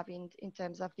have in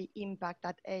terms of the impact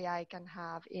that AI can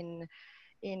have in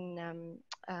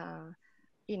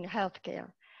healthcare.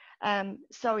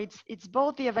 So it's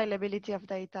both the availability of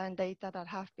data and data that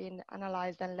have been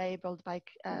analyzed and labeled by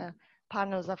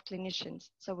panels of clinicians,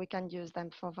 so we can use them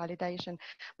for validation.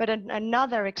 But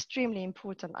another extremely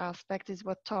important aspect is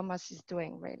what Thomas is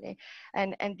doing, really,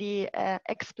 and the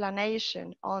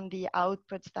explanation on the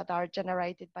outputs that are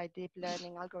generated by deep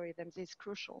learning algorithms is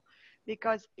crucial,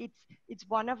 because it's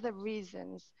one of the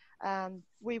reasons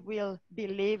we will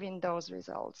believe in those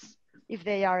results if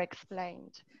they are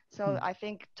explained. So I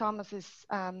think Thomas's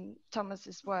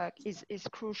work is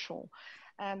crucial.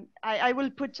 I will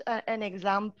put an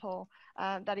example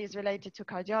that is related to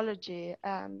cardiology.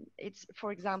 It's,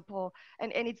 for example,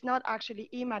 and it's not actually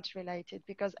image related,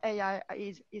 because AI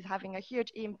is having a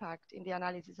huge impact in the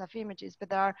analysis of images, but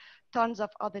there are tons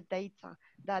of other data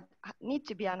that need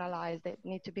to be analyzed, that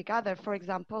need to be gathered. For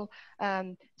example,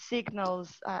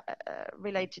 signals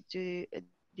related to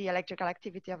the electrical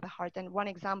activity of the heart. And one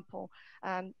example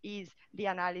is the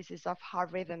analysis of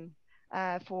heart rhythm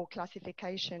for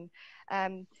classification.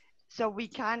 So we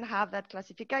can have that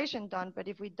classification done, but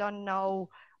if we don't know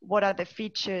what are the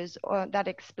features that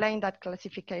explain that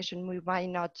classification, we might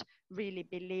not really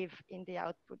believe in the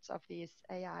outputs of these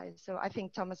AI. So I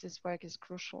think Thomas's work is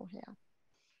crucial here.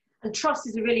 And trust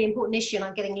is a really important issue, and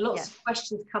I'm getting lots of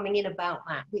questions coming in about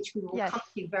that, which we will come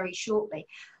to very shortly.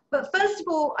 But first of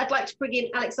all, I'd like to bring in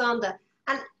Alexander.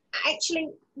 And actually,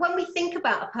 when we think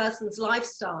about a person's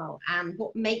lifestyle and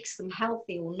what makes them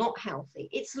healthy or not healthy,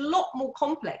 it's a lot more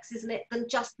complex, isn't it, than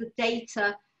just the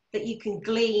data that you can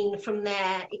glean from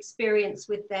their experience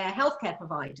with their healthcare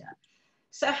provider.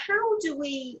 So how do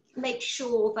we make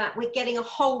sure that we're getting a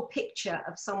whole picture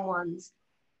of someone's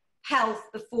health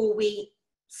before we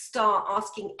start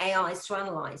asking AIs to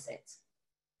analyze it?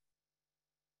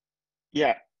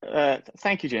 Yeah.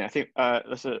 Thank you, Jane. I think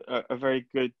that's a very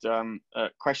good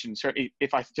question. Certainly,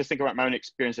 if I just think about my own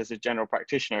experience as a general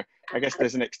practitioner, I guess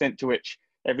there's an extent to which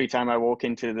every time I walk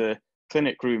into the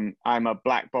clinic room, I'm a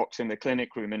black box in the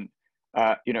clinic room. And,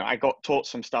 you know, I got taught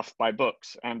some stuff by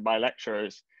books and by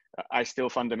lecturers. I still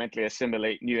fundamentally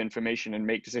assimilate new information and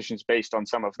make decisions based on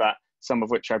some of that, some of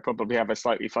which I probably have a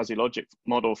slightly fuzzy logic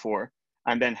model for.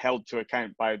 I'm then held to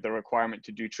account by the requirement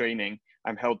to do training.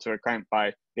 I'm held to account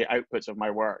by the outputs of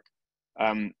my work.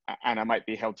 And I might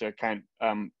be held to account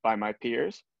by my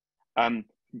peers.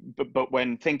 But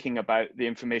when thinking about the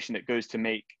information that goes to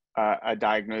make a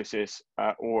diagnosis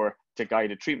or to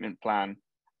guide a treatment plan,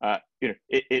 you know,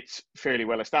 it's fairly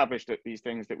well established that these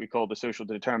things that we call the social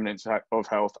determinants of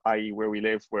health, i.e. where we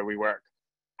live, where we work,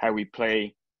 how we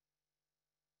play,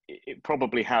 it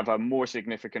probably have a more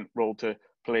significant role to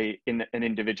play in an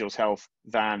individual's health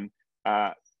than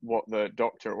what the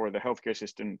doctor or the healthcare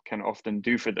system can often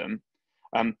do for them.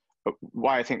 But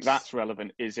why I think that's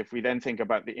relevant is if we then think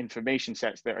about the information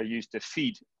sets that are used to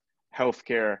feed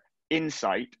healthcare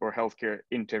insight or healthcare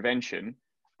intervention,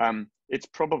 it's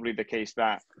probably the case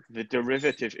that the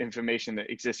derivative information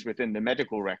that exists within the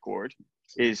medical record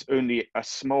is only a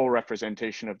small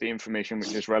representation of the information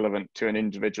which is relevant to an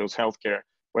individual's healthcare,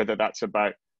 whether that's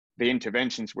about the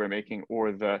interventions we're making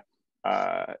or the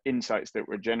insights that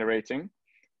we're generating.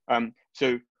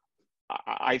 So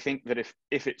I think that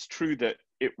if it's true that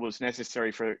it was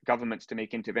necessary for governments to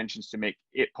make interventions to make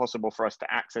it possible for us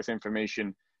to access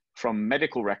information from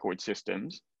medical record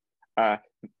systems,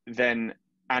 then,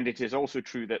 and it is also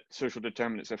true that social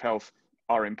determinants of health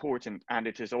are important, and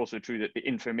it is also true that the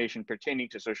information pertaining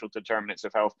to social determinants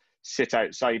of health sit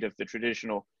outside of the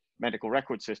traditional medical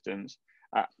record systems,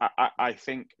 I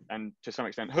think, and to some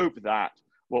extent hope, that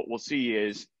what we'll see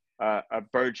is a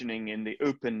burgeoning in the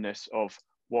openness of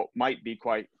what might be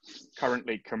quite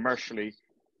currently commercially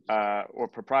or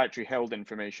proprietary held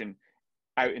information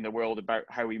out in the world about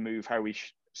how we move, how we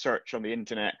search on the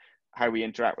internet, how we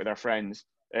interact with our friends,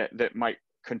 that might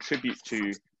contribute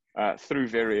to, through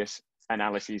various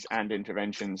analyses and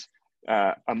interventions,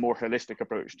 a more holistic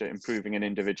approach to improving an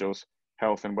individual's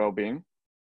health and well-being.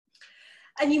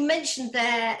 And you mentioned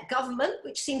their government,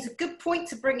 which seems a good point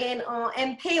to bring in our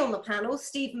MP on the panel,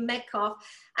 Stephen Metcalfe.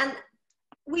 And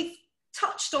we've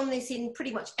touched on this in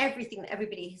pretty much everything that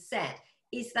everybody has said,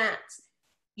 is that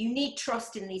you need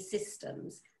trust in these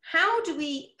systems. how do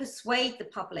we persuade the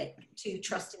public to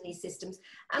trust in these systems?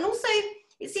 And also,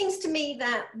 it seems to me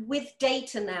that with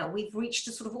data now, we've reached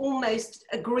a sort of almost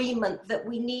agreement that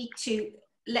we need to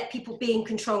let people be in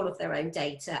control of their own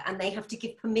data, and they have to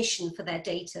give permission for their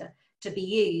data to be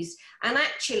used. And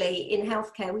actually in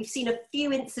healthcare, we've seen a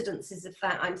few incidences of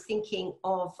that. I'm thinking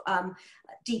of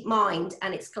DeepMind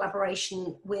and its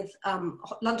collaboration with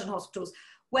London hospitals,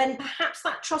 when perhaps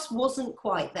that trust wasn't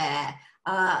quite there.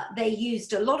 They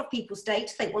used a lot of people's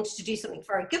data. They wanted to do something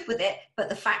very good with it, but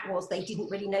the fact was they didn't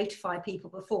really notify people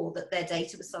before that their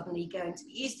data was suddenly going to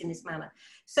be used in this manner.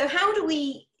 So how do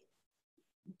we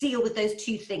deal with those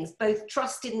two things, both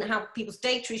trust in how people's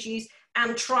data is used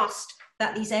and trust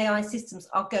that these AI systems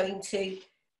are going to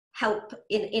help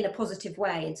in a positive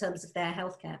way in terms of their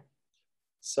healthcare?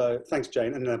 So thanks,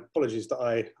 Jane, and apologies that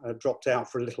I dropped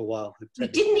out for a little while. We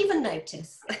didn't even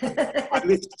notice. I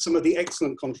missed some of the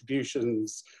excellent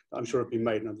contributions that I'm sure have been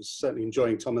made, and I was certainly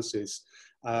enjoying Thomas's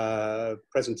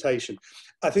presentation.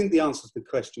 I think the answer to the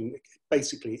question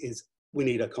basically is we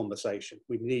need a conversation.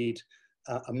 We need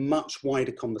a much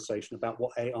wider conversation about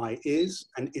what AI is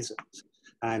and isn't,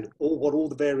 and what all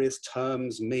the various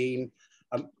terms mean.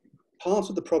 Part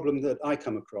of the problem that I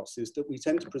come across is that we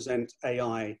tend to present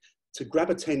AI to grab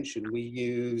attention. We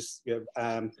use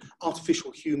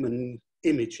artificial human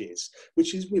images,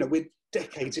 which is, we're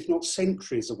decades, if not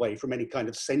centuries away from any kind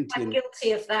of sentient. I'm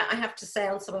guilty of that, I have to say,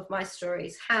 on some of my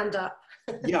stories. Hand up.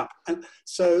 Yeah, and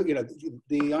so,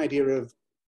 the idea of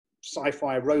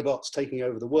sci-fi robots taking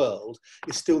over the world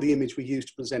is still the image we use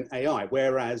to present AI,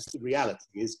 whereas the reality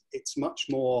is it's much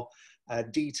more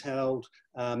detailed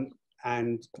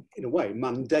and, in a way,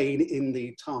 mundane in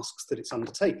the tasks that it's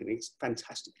undertaken. It's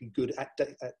fantastically good at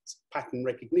pattern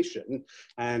recognition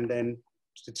and then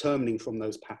determining from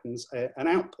those patterns an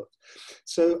output.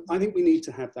 So I think we need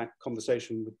to have that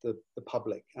conversation with the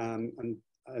public. And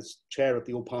as chair of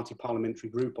the all-party parliamentary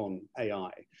group on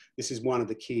AI, this is one of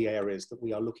the key areas that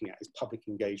we are looking at, is public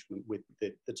engagement with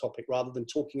the topic. Rather than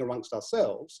talking amongst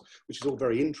ourselves, which is all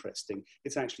very interesting,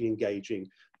 it's actually engaging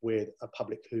with a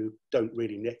public who don't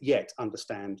really yet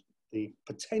understand the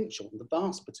potential, the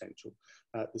vast potential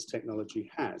this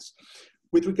technology has.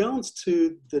 With regards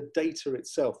to the data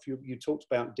itself, you talked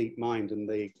about DeepMind and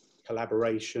the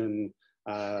collaboration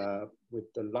with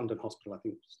the London hospital, I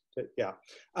think. Yeah.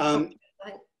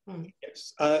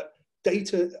 Yes.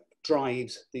 Data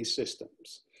drives these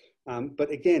systems.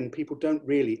 But again, people don't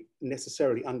really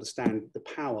necessarily understand the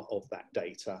power of that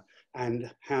data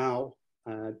and how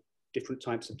different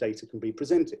types of data can be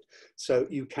presented. So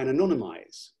you can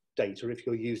anonymize data if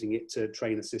you're using it to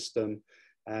train a system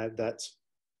that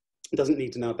doesn't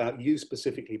need to know about you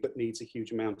specifically, but needs a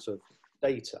huge amount of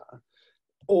data.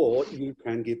 Or you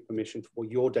can give permission for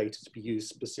your data to be used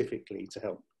specifically to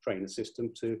help train a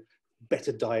system to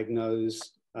better diagnose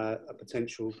a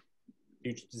potential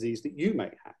future disease that you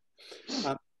may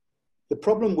have. The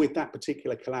problem with that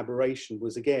particular collaboration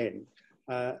was, again,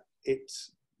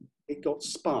 it got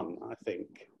spun, I think,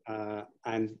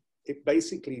 and it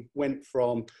basically went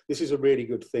from, this is a really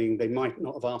good thing, they might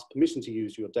not have asked permission to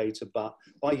use your data, but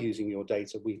by using your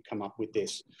data, we've come up with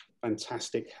this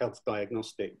fantastic health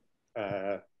diagnostic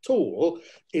tool,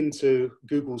 into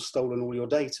Google's stolen all your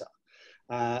data.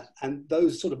 And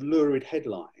those sort of lurid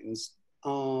headlines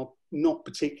are not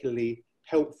particularly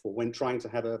helpful when trying to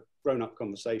have a grown-up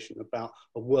conversation about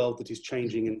a world that is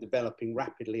changing and developing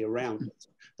rapidly around us,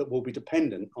 that will be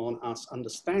dependent on us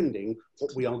understanding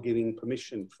what we are giving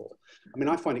permission for. I mean,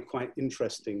 I find it quite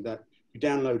interesting that you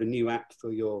download a new app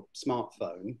for your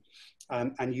smartphone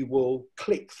and you will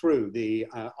click through the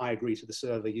I agree to the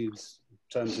server use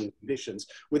terms and conditions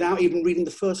without even reading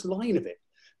the first line of it.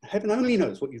 Heaven only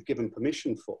knows what you've given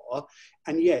permission for.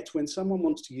 And yet, when someone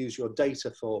wants to use your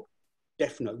data for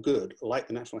definite good, like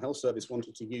the National Health Service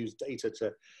wanted to use data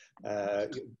to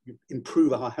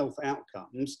improve our health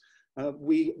outcomes,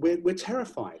 we're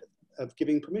terrified of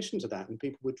giving permission to that and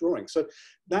people withdrawing. So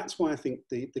that's why I think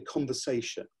the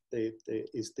conversation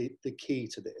is the key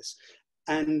to this.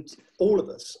 And all of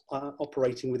us are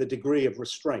operating with a degree of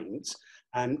restraint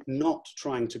and not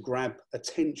trying to grab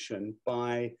attention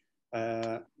by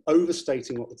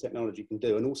overstating what the technology can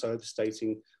do and also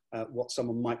overstating what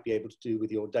someone might be able to do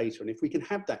with your data. And if we can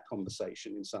have that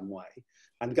conversation in some way,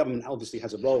 and government obviously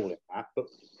has a role in that, but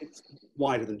it's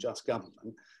wider than just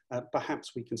government,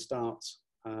 perhaps we can start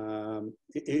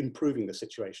improving the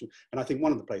situation. And I think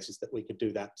one of the places that we could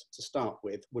do that to start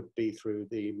with would be through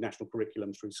the national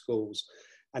curriculum, through schools,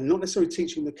 and not necessarily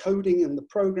teaching the coding and the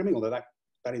programming, although that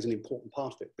is an important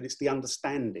part of it, but it's the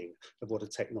understanding of what a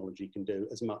technology can do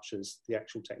as much as the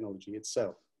actual technology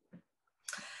itself.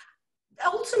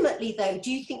 ultimately, though,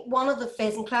 do you think one of the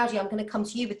fears, and Claudio, I'm going to come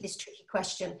to you with this tricky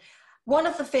question, one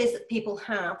of the fears that people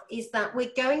have is that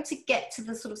we're going to get to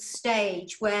the sort of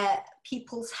stage where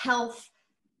people's health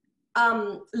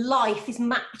life is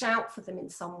mapped out for them in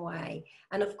some way.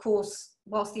 And of course,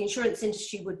 whilst the insurance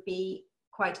industry would be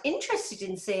quite interested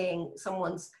in seeing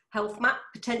someone's health map,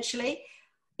 potentially,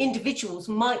 individuals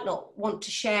might not want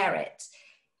to share it.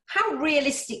 How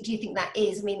realistic do you think that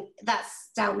is? I mean,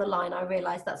 that's down the line. I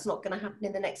realise that's not going to happen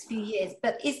in the next few years,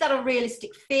 but is that a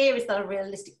realistic fear? Is that a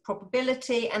realistic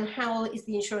probability? And how is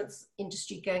the insurance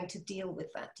industry going to deal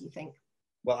with that, do you think?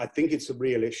 Well, I think it's a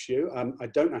real issue. I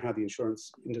don't know how the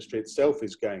insurance industry itself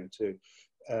is going to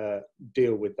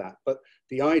deal with that, but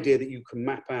the idea that you can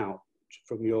map out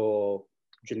from your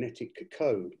genetic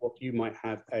code what you might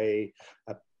have a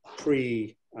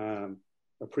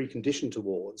precondition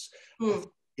towards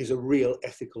is a real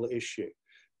ethical issue,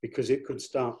 because it could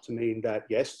start to mean that,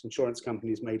 yes, insurance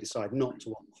companies may decide not to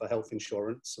offer health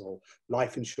insurance or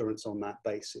life insurance on that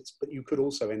basis, but you could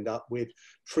also end up with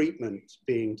treatment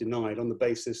being denied on the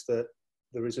basis that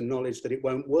there is a knowledge that it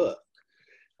won't work,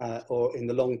 or in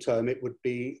the long term it would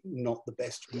be not the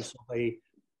best use of a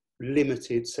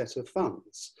limited set of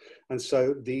funds. And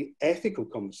so the ethical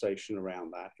conversation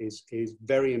around that is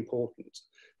very important.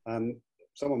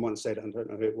 Someone once said, I don't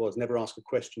know who it was, never ask a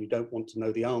question you don't want to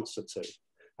know the answer to.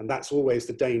 And that's always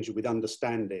the danger with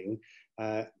understanding.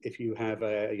 If you have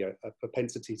a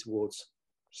propensity towards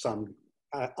some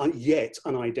yet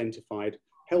unidentified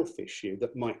health issue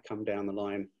that might come down the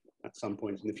line at some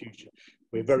point in the future.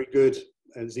 We're very good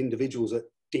as individuals at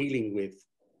dealing with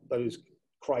those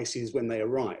crises when they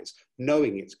arise.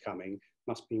 Knowing it's coming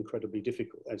must be incredibly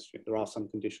difficult, as there are some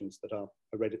conditions that are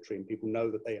hereditary and people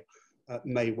know that they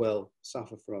may well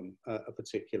suffer from a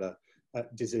particular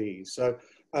disease. So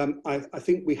I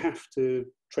think we have to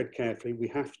tread carefully. We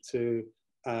have to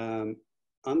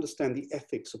understand the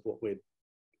ethics of what we're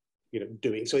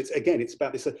doing. So it's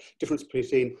about this difference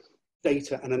between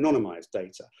data and anonymized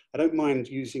data. I don't mind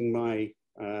using my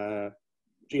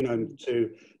genome to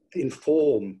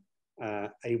inform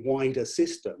a wider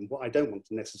system. What I don't want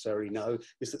to necessarily know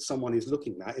is that someone is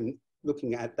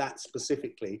looking at that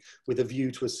specifically with a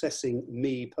view to assessing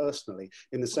me personally,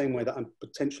 in the same way that I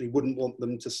potentially wouldn't want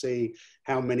them to see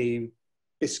how many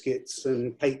biscuits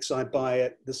and cakes I buy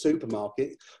at the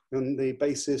supermarket on the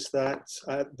basis that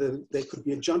there could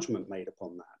be a judgment made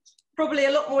upon that. Probably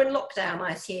a lot more in lockdown,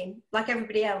 I assume, like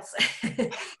everybody else.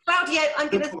 Claudio, I'm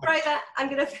going to throw that. I'm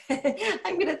going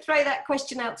to throw that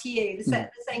question out to you. The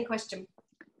same question.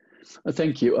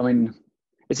 Thank you. I mean,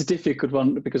 it's a difficult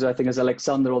one because I think, as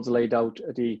Alexander also laid out,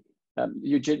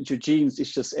 your genes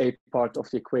is just a part of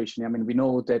the equation. I mean, we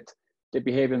know that the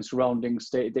behavior and surroundings,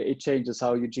 it changes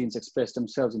how your genes express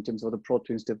themselves in terms of the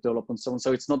proteins they develop and so on.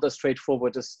 So it's not as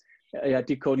straightforward as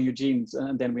decoding your genes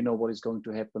and then we know what is going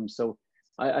to happen. So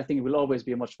I think it will always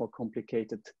be a much more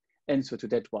complicated answer to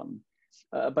that one.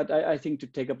 But I think to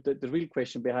take up the real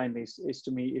question behind this is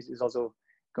to me is also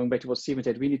going back to what Stephen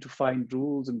said. We need to find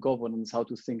rules and governance, how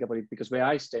to think about it, because where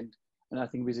I stand, and I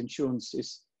think with insurance,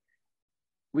 is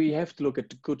we have to look at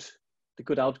the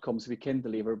good outcomes we can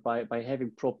deliver by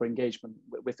having proper engagement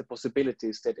with the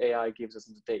possibilities that AI gives us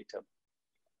in the data.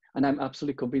 And I'm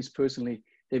absolutely convinced personally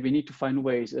that we need to find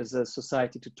ways as a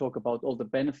society to talk about all the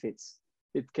benefits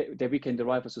that we can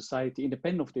derive as society,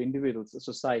 independent of the individuals, a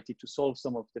society, to solve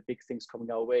some of the big things coming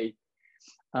our way,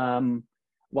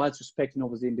 whilst respecting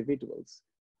obviously individuals.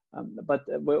 But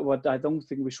what I don't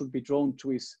think we should be drawn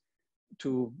to is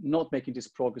to not making this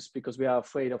progress because we are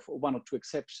afraid of one or two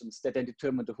exceptions that then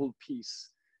determine the whole piece.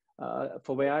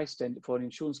 For where I stand, for an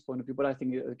insurance point of view, but I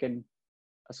think, again,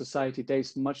 a society, there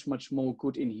is much, much more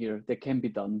good in here that can be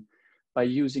done by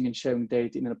using and sharing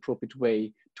data in an appropriate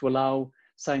way to allow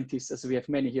scientists, as we have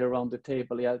many here around the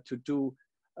table, to do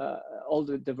all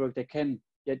the work they can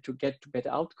to get to better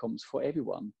outcomes for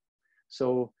everyone.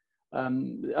 So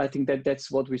I think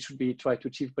that's what we should be trying to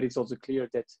achieve, but it's also clear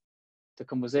that the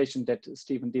conversation that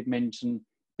Stephen did mention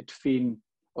between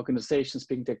organizations,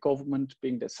 being the government,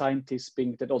 being the scientists,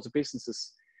 being that also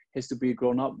businesses, has to be a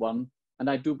grown-up one. And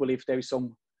I do believe there is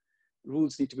some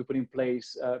rules need to be put in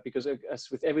place because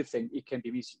as with everything, it can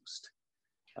be misused.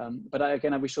 But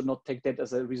again, we should not take that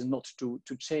as a reason not to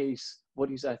chase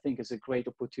what is, I think, is a great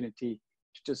opportunity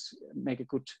to just make a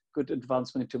good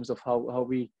advancement in terms of how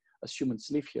we as humans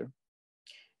live here.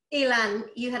 Elan,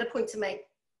 you had a point to make.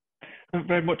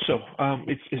 Very much so.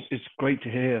 It's great to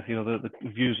hear, the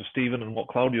views of Stephen and what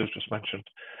Claudio's just mentioned.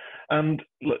 And,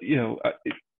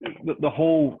 the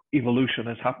whole evolution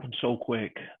has happened so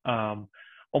quick,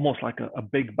 almost like a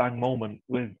big bang moment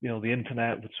with, the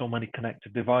internet, with so many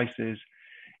connected devices.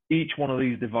 each one of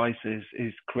these devices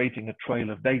is creating a trail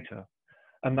of data,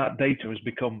 and that data has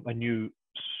become a new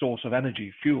source of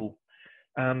energy, fuel.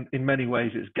 And in many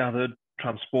ways, it's gathered,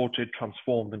 transported,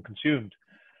 transformed, and consumed.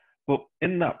 But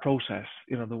in that process,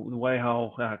 you know, the way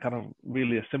how I kind of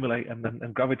really assimilate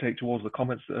and gravitate towards the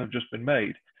comments that have just been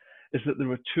made is that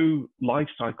there are two life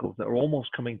cycles that are almost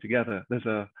coming together. There's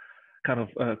a kind of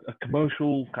a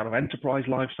commercial kind of enterprise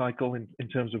life cycle in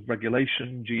terms of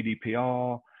regulation,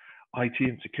 GDPR, IT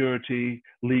and security,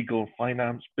 legal,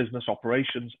 finance, business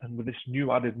operations, and with this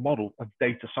new added model of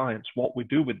data science, what we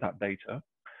do with that data,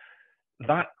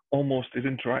 that almost is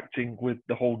interacting with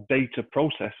the whole data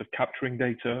process of capturing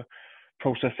data,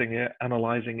 processing it,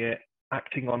 analyzing it,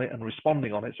 acting on it, and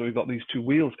responding on it. So we've got these two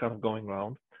wheels kind of going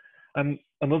around. And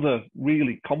another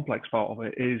really complex part of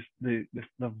it is the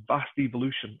vast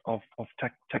evolution of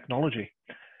technology.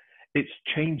 It's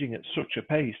changing at such a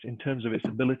pace in terms of its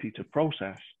ability to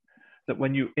process that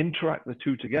when you interact the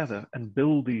two together and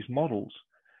build these models,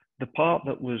 the part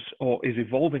that was or is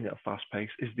evolving at a fast pace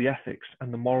is the ethics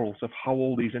and the morals of how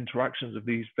all these interactions of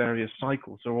these various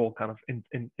cycles are all kind of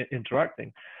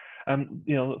interacting. And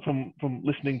you know, from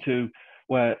listening to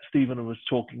where Stephen was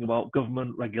talking about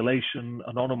government regulation,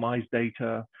 anonymized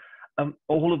data,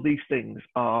 all of these things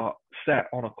are set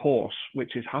on a course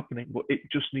which is happening, but it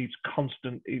just needs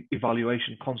constant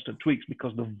evaluation, constant tweaks,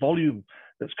 because the volume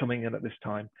that's coming in at this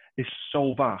time is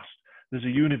so vast. There's a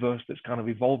universe that's kind of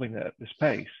evolving at this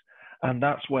pace. And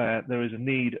that's where there is a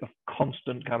need of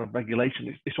constant kind of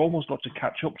regulation. It's almost got to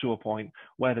catch up to a point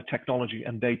where the technology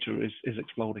and data is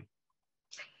exploding.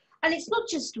 And it's not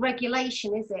just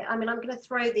regulation, is it? I mean, I'm going to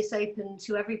throw this open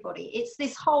to everybody. It's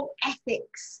this whole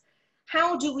ethics.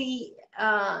 How do we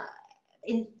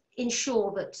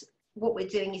ensure that what we're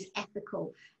doing is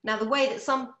ethical? Now, the way that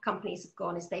some companies have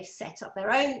gone is they've set up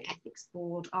their own ethics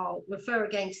board. I'll refer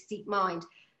again to DeepMind.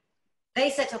 They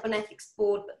set up an ethics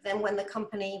board, but then when the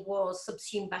company was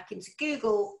subsumed back into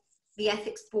Google, the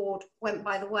ethics board went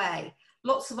by the way.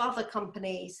 Lots of other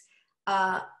companies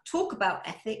talk about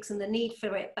ethics and the need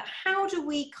for it, but how do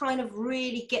we kind of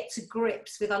really get to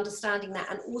grips with understanding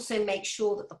that and also make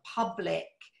sure that the public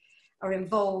are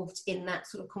involved in that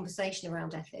sort of conversation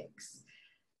around ethics?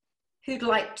 Who'd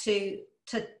like to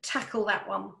tackle that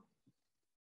one?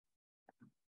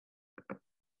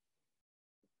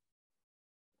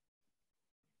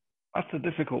 That's a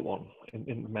difficult one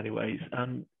in many ways.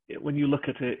 And when you look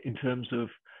at it in terms of,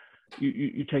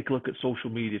 you take a look at social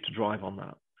media to drive on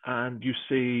that, and you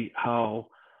see how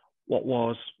what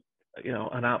was, you know,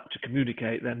 an app to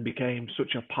communicate then became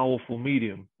such a powerful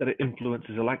medium that it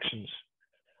influences elections.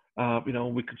 You know,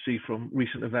 we could see from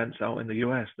recent events out in the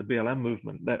US, the BLM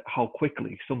movement, that how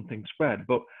quickly something spread.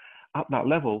 But at that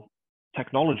level,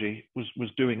 technology was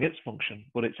doing its function,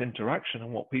 but its interaction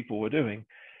and what people were doing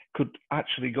could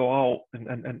actually go out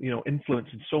and you know, influence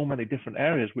in so many different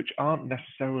areas which aren't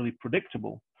necessarily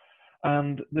predictable.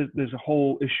 And there's a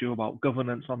whole issue about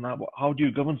governance on that. How do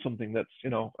you govern something that's, you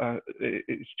know,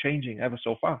 it's changing ever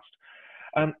so fast?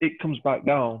 And it comes back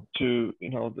down to, you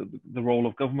know, the role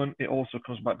of government. It also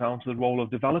comes back down to the role of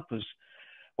developers,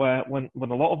 where when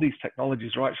a lot of these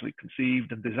technologies are actually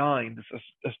conceived and designed,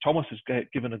 as Thomas has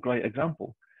given a great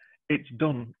example, it's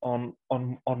done on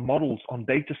models, on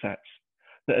data sets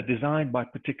that are designed by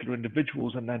particular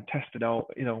individuals and then tested out,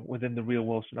 you know, within the real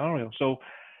world scenario. So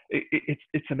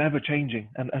it's an ever-changing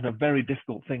and a very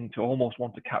difficult thing to almost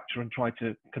want to capture and try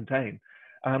to contain.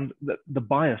 And the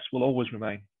bias will always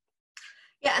remain.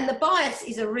 Yeah, and the bias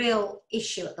is a real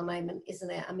issue at the moment, isn't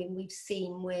it? I mean, we've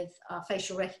seen with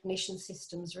facial recognition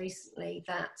systems recently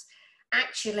that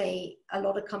actually a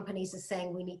lot of companies are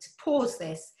saying we need to pause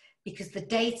this because the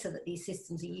data that these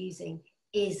systems are using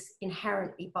is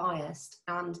inherently biased,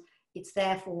 and it's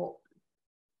therefore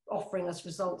offering us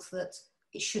results that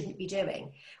it shouldn't be doing.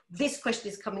 This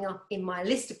question is coming up in my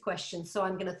list of questions, so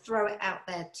I'm going to throw it out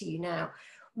there to you now.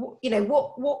 You know,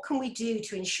 what can we do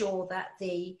to ensure that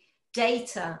the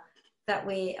data that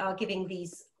we are giving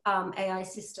these AI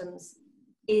systems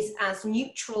is as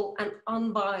neutral and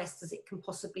unbiased as it can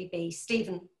possibly be?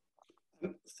 Stephen.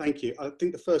 Thank you. I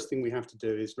think the first thing we have to do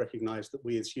is recognize that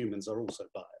we as humans are also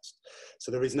biased.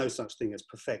 So there is no such thing as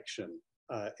perfection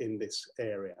in this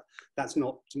area. Doesn't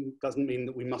mean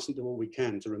that we mustn't do all we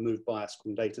can to remove bias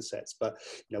from data sets, but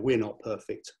you know, we're not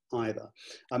perfect either.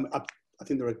 I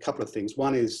think there are a couple of things.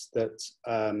 One is that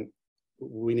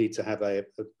we need to have a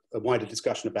wider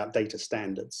discussion about data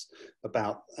standards,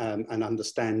 about an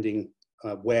understanding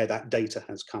where that data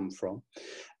has come from.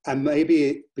 And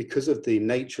maybe because of the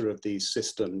nature of these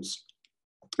systems,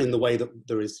 in the way that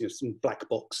there is some black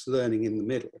box learning in the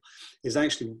middle, is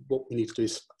actually what we need to do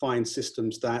is find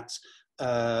systems that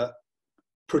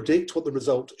predict what the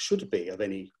result should be of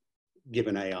any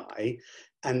given AI,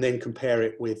 and then compare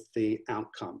it with the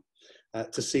outcome.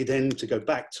 To see then, to go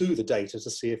back to the data to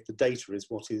see if the data is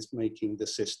what is making the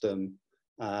system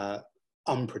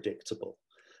unpredictable.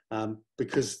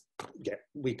 Because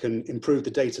we can improve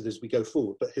the data as we go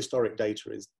forward, but historic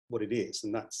data is what it is,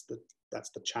 and that's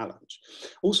the challenge.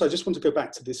 Also, I just want to go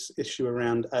back to this issue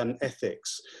around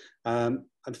ethics. I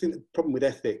think the problem with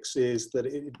ethics is that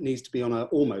it needs to be on an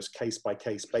almost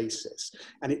case-by-case basis,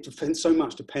 and it so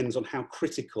much depends on how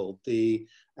critical the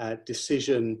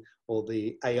decision or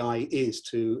the AI is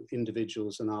to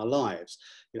individuals in our lives.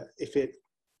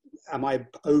 Am I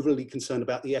overly concerned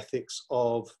about the ethics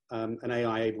of an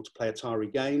AI able to play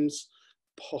Atari games?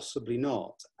 Possibly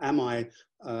not. Am I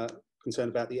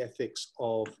concerned about the ethics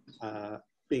of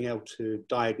being able to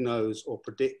diagnose or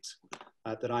predict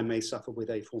that I may suffer with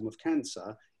a form of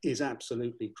cancer? Is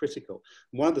absolutely critical.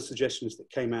 One of the suggestions that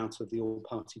came out of the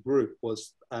all-party group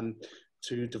was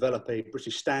to develop a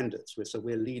British standards, so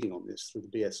we're leading on this through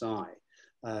the BSI,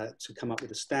 to come up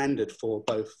with a standard for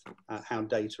both how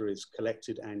data is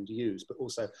collected and used, but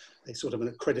also a sort of an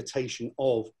accreditation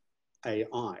of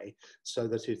AI, so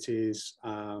that it is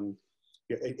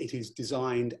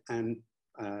designed and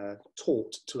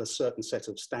taught to a certain set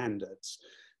of standards.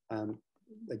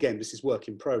 Again, this is work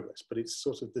in progress, but it's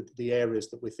sort of the areas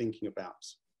that we're thinking about.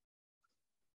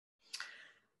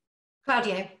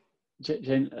 Claudio.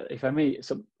 Jane, if I may,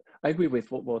 so I agree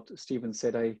with what Stephen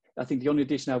said. I think the only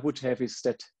addition I would have is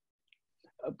that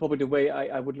probably the way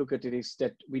I would look at it is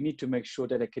that we need to make sure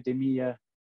that academia,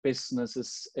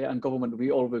 businesses and government,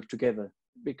 we all work together,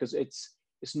 because it's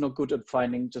not good at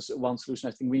finding just one solution.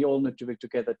 I think we all need to work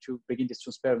together to begin this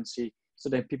transparency so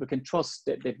that people can trust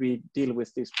that we deal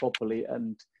with this properly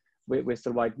and with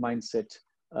the right mindset.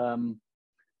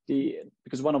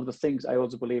 Because one of the things I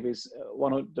also believe is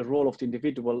one of the role of the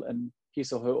individual and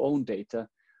his or her own data.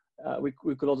 We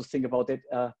could also think about it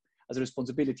as a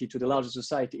responsibility to the larger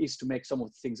society is to make some of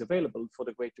the things available for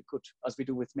the greater good, as we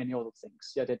do with many other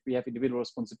things. Yeah, that we have individual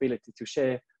responsibility to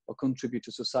share or contribute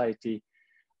to society.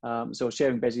 So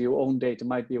sharing basically your own data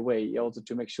might be a way also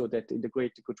to make sure that in the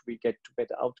greater good we get to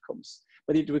better outcomes.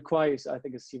 But it requires, I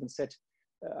think, as Stephen said,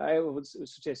 I would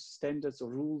suggest standards or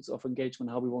rules of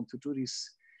engagement, how we want to do this.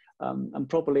 And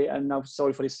probably, and now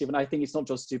sorry for this, Stephen, I think it's not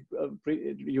just the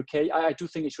UK. I do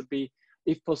think it should be,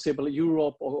 if possible,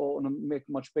 Europe or on a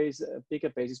much bigger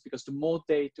basis, because the more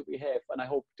data we have, and I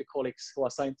hope the colleagues who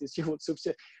are scientists you would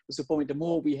support me, the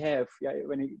more we have,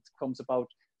 when it comes about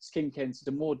skin cancer,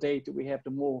 the more data we have,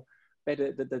 the more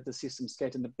better the systems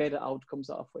get and the better outcomes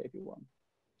are for everyone.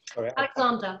 Sorry,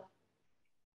 Alexander,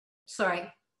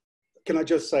 sorry. Can I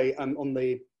just say on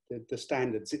the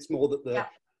standards, it's more that the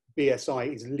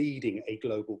BSI is leading a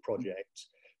global project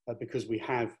because we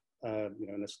have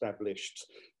an established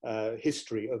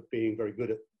history of being very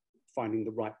good at finding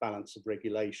the right balance of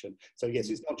regulation. So yes,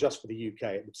 it's not just for the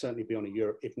UK, it would certainly be on a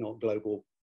Europe, if not global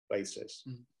basis.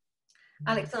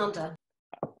 Alexander.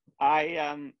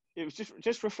 It was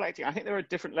just reflecting, I think there are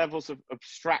different levels of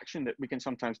abstraction that we can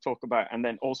sometimes talk about, and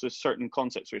then also certain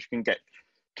concepts which can get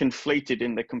conflated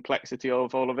in the complexity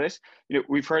of all of this.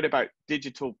 We've heard about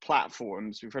digital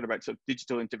platforms, we've heard about sort of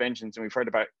digital interventions, and we've heard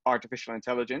about artificial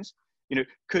intelligence.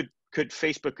 Could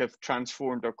Facebook have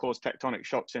transformed or caused tectonic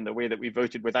shocks in the way that we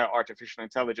voted without artificial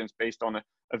intelligence based on a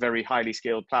very highly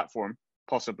scaled platform?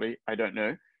 Possibly, I don't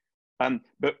know.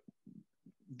 But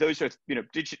those are,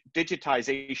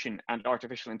 digitization and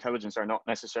artificial intelligence are not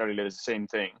necessarily the same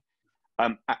thing.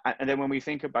 And then when we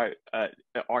think about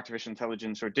artificial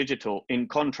intelligence or digital, in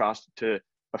contrast to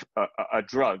a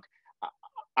drug,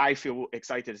 I feel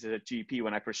excited as a GP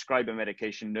when I prescribe a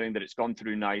medication, knowing that it's gone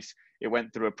through NICE, it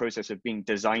went through a process of being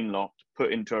design locked,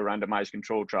 put into a randomized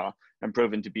control trial, and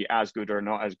proven to be as good or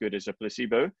not as good as a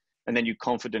placebo. And then you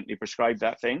confidently prescribe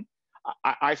that thing.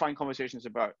 I find conversations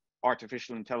about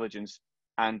artificial intelligence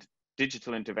and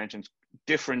digital interventions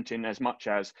different in as much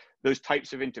as those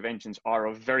types of interventions are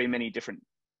of very many different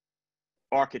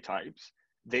archetypes.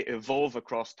 They evolve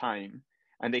across time,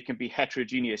 and they can be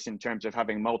heterogeneous in terms of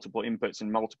having multiple inputs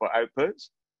and multiple outputs.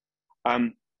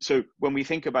 So when we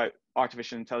think about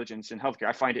artificial intelligence in healthcare,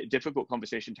 I find it a difficult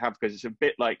conversation to have, because it's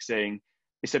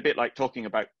a bit like talking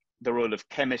about the role of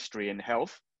chemistry in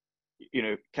health.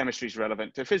 Chemistry is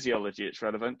relevant to physiology, it's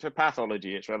relevant to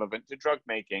pathology, it's relevant to drug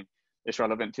making, it's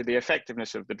relevant to the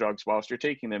effectiveness of the drugs whilst you're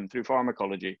taking them through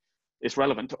pharmacology. It's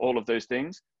relevant to all of those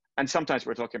things. and sometimes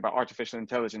we're talking about artificial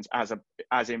intelligence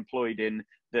as employed in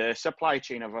the supply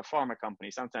chain of a pharma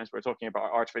company. Sometimes we're talking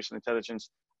about artificial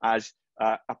intelligence as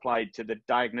applied to the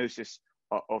diagnosis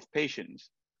of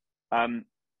patients.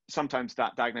 Sometimes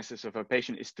that diagnosis of a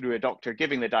patient is through a doctor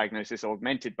giving the diagnosis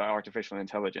augmented by artificial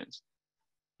intelligence.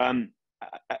 And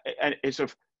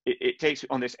it takes,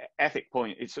 on this ethic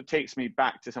point, it sort of takes me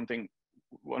back to something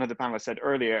one of the panelists said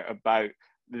earlier about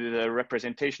the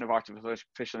representation of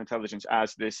artificial intelligence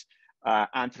as this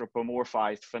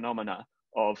anthropomorphized phenomena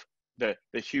of the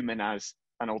human as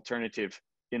an alternative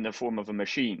in the form of a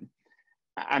machine.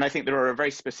 And I think there are a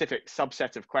very specific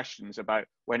subset of questions about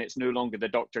when it's no longer the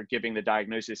doctor giving the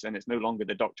diagnosis and it's no longer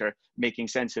the doctor making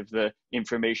sense of the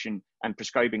information and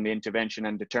prescribing the intervention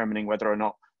and determining whether or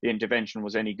not the intervention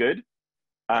was any good.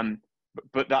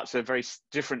 But that's a very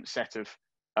different set of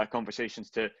conversations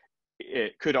to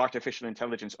could artificial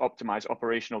intelligence optimize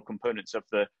operational components of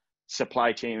the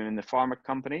supply chain in the pharma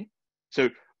company? So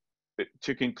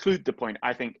to conclude the point,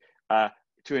 I think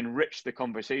to enrich the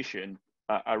conversation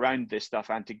around this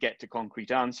stuff and to get to concrete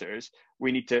answers,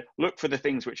 we need to look for the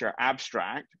things which are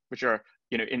abstract, which are,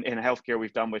 you know, in healthcare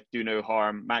we've done with do no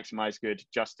harm, maximize good,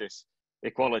 justice,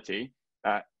 equality.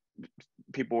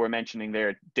 People were mentioning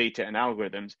their data and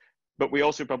algorithms, but we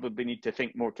also probably need to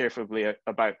think more carefully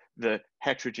about the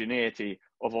heterogeneity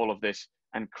of all of this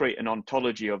and create an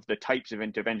ontology of the types of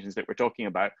interventions that we're talking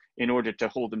about in order to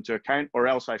hold them to account, or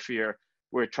else I fear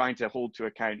we're trying to hold to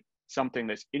account something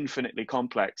that's infinitely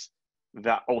complex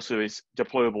that also is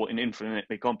deployable in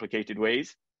infinitely complicated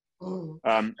ways.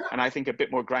 And I think a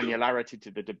bit more granularity to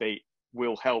the debate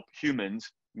will help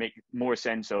humans make more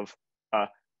sense of a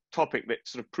topic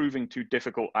that's sort of proving too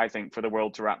difficult, I think, for the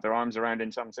world to wrap their arms around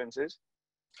in some senses.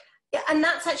 Yeah, and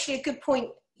that's actually a good point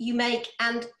you make,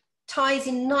 and ties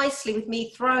in nicely with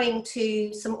me throwing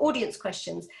to some audience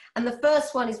questions. And the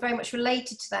first one is very much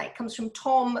related to that. It comes from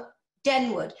Tom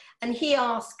Denwood, and he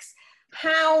asks,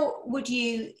 how would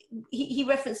you, he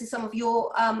references some of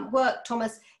your work,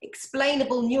 Thomas,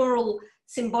 explainable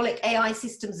neural-symbolic AI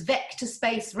systems, vector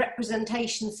space,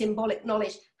 representation, symbolic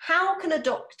knowledge. How can a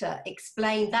doctor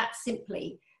explain that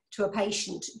simply to a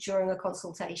patient during a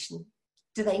consultation?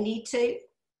 Do they need to?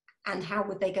 And how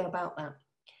would they go about that?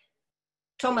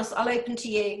 Thomas, I'll open to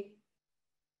you.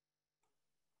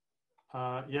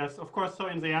 Yes, of course. So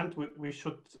in the end, we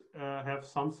should have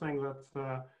something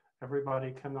that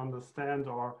everybody can understand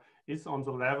or is on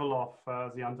the level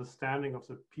of the understanding of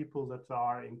the people that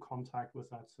are in contact with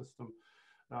that system.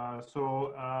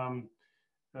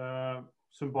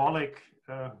 Symbolic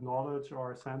knowledge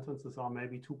or sentences are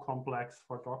maybe too complex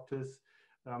for doctors.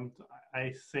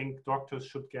 I think doctors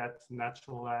should get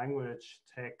natural language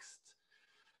text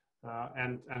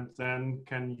and then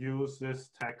can use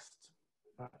this text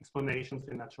explanations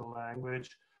in natural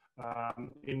language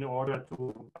in order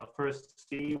to first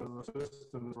see whether the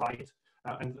system is right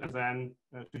and then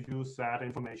to use that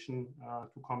information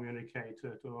to communicate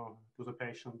to the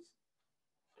patients.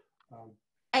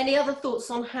 Any other thoughts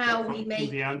on how we make...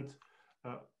 In the end...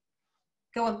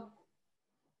 Go on.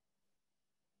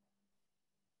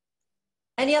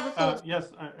 Any other thoughts?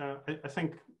 Yes, I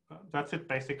think that's it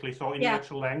basically. So in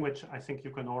natural language, I think you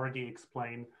can already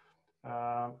explain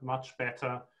much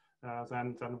better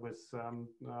than with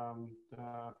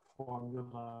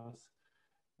formulas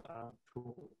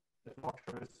to the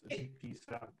doctors, GPs,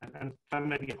 and then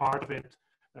maybe part of it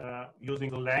using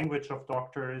the language of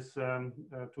doctors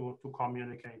to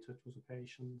communicate to the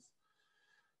patients.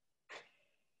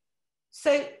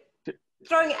 So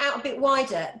throwing it out a bit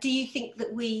wider, do you think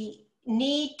that we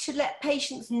need to let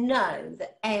patients know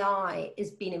that AI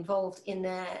has been involved in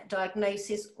their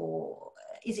diagnosis, or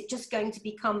is it just going to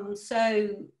become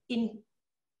so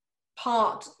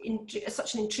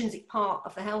such an intrinsic part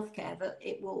of the healthcare that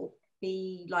it will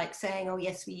be like saying, oh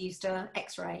yes, we used an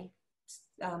X-ray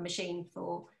machine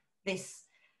for this?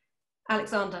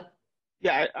 Alexander?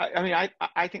 Yeah, I mean,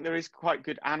 I think there is quite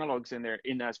good analogues in there,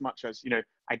 in as much as, you know,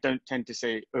 I don't tend to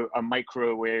say a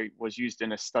microarray was used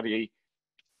in a study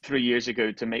 3 years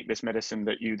ago to make this medicine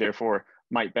that you therefore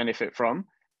might benefit from.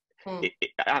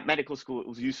 At medical school, it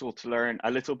was useful to learn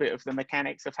a little bit of the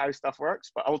mechanics of how stuff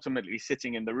works, but ultimately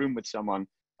sitting in the room with someone,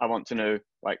 I want to know,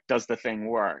 like, does the thing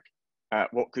work?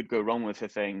 What could go wrong with the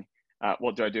thing?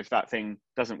 What do I do if that thing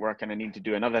doesn't work and I need to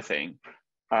do another thing?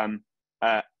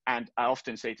 And I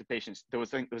often say to patients, there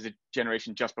was a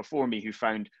generation just before me who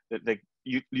found that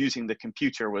using the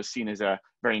computer was seen as a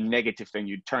very negative thing.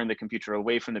 You'd turn the computer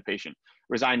away from the patient,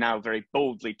 whereas I now very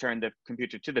boldly turn the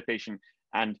computer to the patient.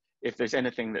 And if there's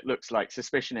anything that looks like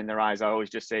suspicion in their eyes, I always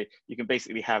just say, you can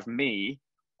basically have me,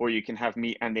 or you can have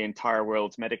me and the entire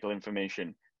world's medical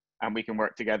information. and we can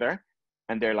work together.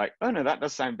 And they're like, oh no, that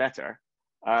does sound better.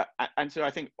 And so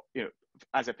I think, you know,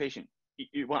 as a patient,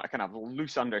 you want a kind of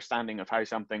loose understanding of how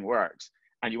something works,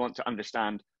 and you want to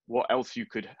understand what else you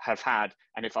could have had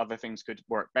and if other things could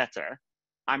work better.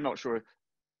 I'm not sure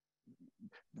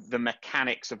the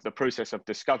mechanics of the process of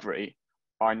discovery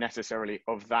are necessarily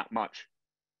of that much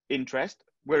interest.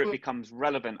 Where it becomes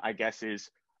relevant, I guess, is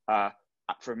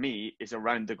for me, is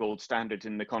around the gold standard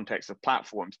in the context of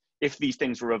platforms. If these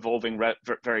things were evolving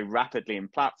very rapidly in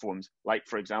platforms, like,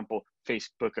 for example,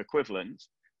 Facebook equivalents,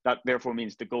 that therefore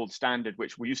means the gold standard,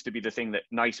 which used to be the thing that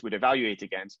NICE would evaluate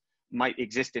against, might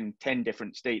exist in 10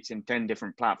 different states, in 10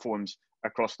 different platforms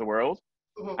across the world.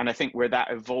 And I think where that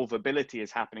evolvability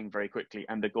is happening very quickly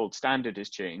and the gold standard is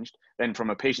changed, then from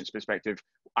a patient's perspective,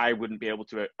 I wouldn't be able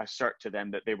to assert to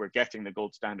them that they were getting the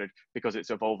gold standard because it's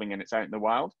evolving and it's out in the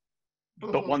wild.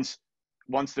 But once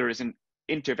there is an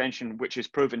intervention which is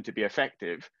proven to be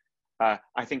effective,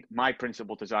 I think my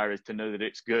principal desire is to know that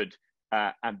it's good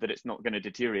and that it's not going to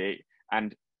deteriorate,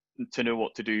 and to know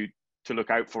what to do to look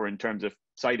out for in terms of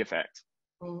side effects.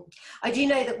 I do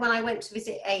know that when I went to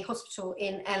visit a hospital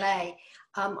in LA,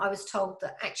 I was told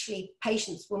that actually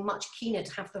patients were much keener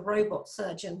to have the robot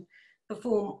surgeon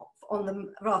perform on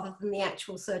them rather than the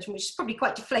actual surgeon, which is probably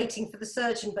quite deflating for the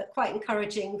surgeon, but quite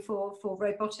encouraging for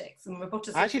robotics and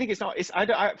robotics. I actually think it's not.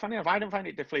 Funny enough, I don't find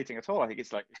it deflating at all. I think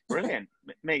it's like, it's brilliant.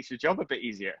 It makes your job a bit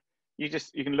easier. You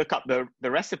can look up the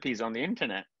recipes on the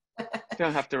internet. You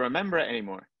don't have to remember it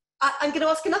anymore. I'm going to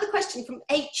ask another question from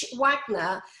H.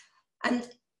 Wagner, and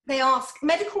they ask,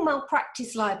 medical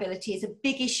malpractice liability is a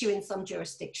big issue in some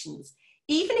jurisdictions.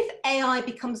 Even if AI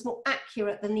becomes more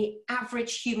accurate than the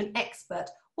average human expert,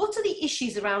 what are the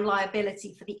issues around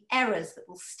liability for the errors that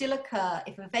will still occur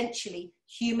if eventually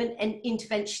human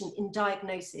intervention in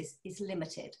diagnosis is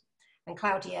limited? And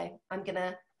Claudio, I'm going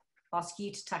to ask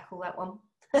you to tackle that one.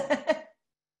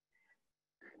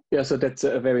 Yeah, so that's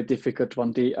a very difficult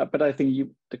one. But I think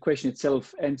the question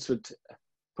itself answered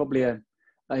probably a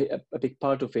big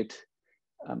part of it.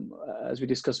 As we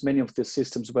discussed, many of the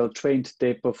systems well trained,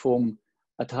 they perform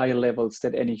at higher levels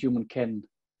than any human can,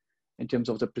 in terms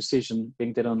of the precision,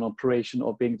 being that on operation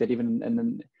or being that even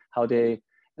in how they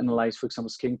analyze, for example,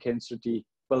 skin cancer. The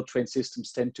well-trained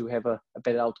systems tend to have a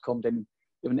better outcome than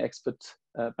even expert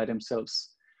by themselves.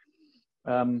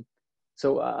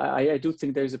 So I do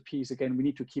think there is a piece, again, we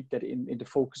need to keep that in the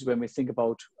focus when we think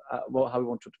about how we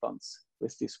want to advance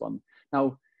with this one.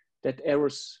 Now, that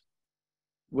errors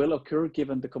will occur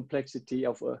given the complexity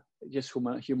of just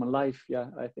human life.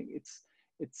 Yeah, I think it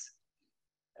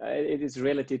is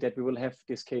reality that we will have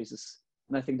these cases.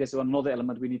 And I think there's another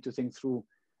element we need to think through,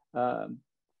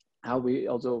 how we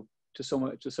also, to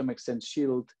some extent,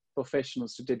 shield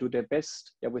professionals so they do their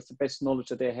best, with the best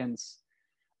knowledge at their hands,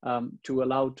 to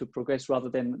allow to progress rather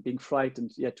than being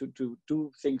frightened, to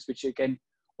do things which, again,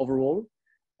 overall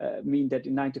mean that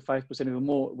in 95% or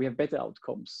more, we have better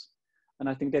outcomes. And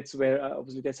I think that's where,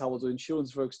 obviously, that's how also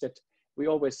insurance works, that we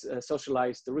always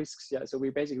socialize the risks. Yeah, so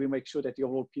we make sure that the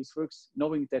overall piece works,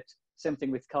 knowing that same thing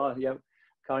with car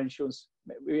insurance,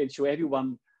 we insure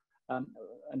everyone, and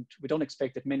we don't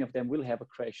expect that many of them will have a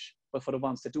crash, but for the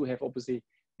ones that do have, obviously,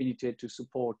 we need to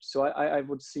support. So I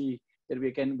would see that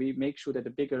we make sure that the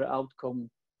bigger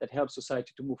outcome that helps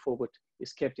society to move forward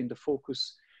is kept in the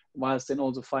focus, whilst then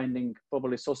also finding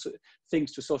probably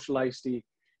things to socialize the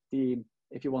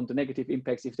if you want, the negative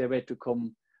impacts if they were to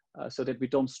come, so that we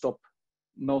don't stop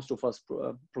most of us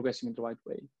progressing in the right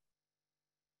way.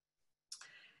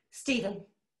 Stephen.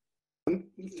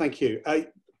 Thank you.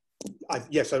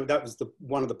 Yeah, so that was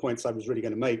one of the points I was really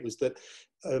going to make, was that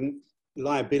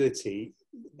liability,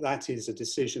 that is a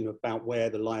decision about where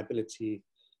the liability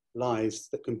lies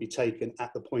that can be taken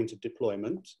at the point of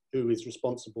deployment. Who is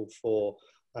responsible for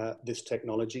this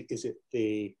technology? Is it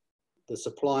the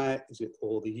supplier? Is it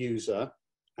or the user?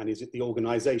 And is it the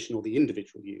organization or the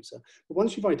individual user? But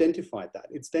once you've identified that,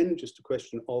 it's then just a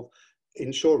question of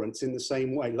insurance in the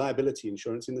same way, liability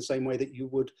insurance in the same way that you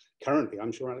would currently.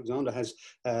 I'm sure Alexander has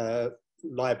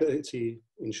liability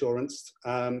insurance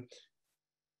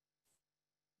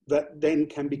that then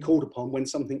can be called upon when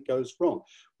something goes wrong.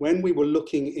 When we were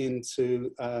looking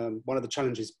into one of the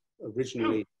challenges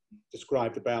originally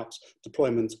described about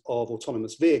deployment of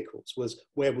autonomous vehicles was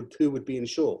who would be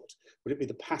insured? Would it be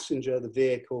the passenger, the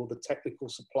vehicle, the technical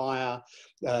supplier,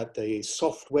 the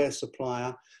software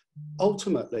supplier?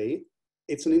 Ultimately,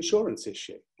 it's an insurance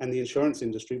issue, and the insurance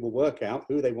industry will work out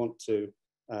who they want to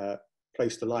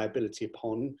place the liability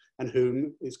upon and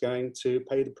whom is going to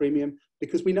pay the premium,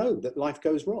 because we know that life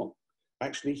goes wrong.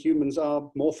 Actually, humans are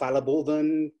more fallible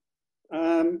than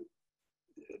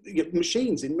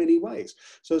machines in many ways.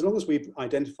 So as long as we've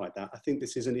identified that, I think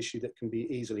this is an issue that can be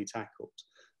easily tackled,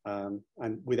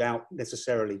 and without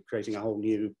necessarily creating a whole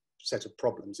new set of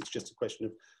problems. It's just a question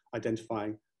of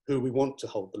identifying who we want to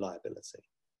hold the liability.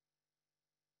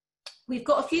 We've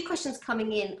got a few questions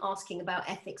coming in asking about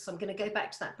ethics, so I'm going to go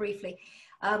back to that briefly.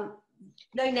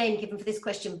 No name given for this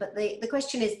question, but the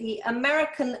question is, the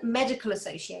American Medical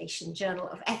Association Journal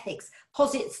of Ethics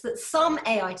posits that some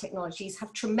AI technologies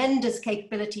have tremendous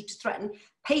capability to threaten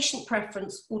patient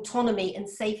preference, autonomy, and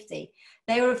safety.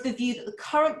 They are of the view that the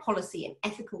current policy and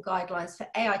ethical guidelines for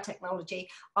AI technology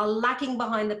are lagging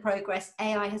behind the progress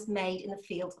AI has made in the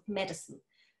field of medicine.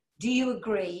 Do you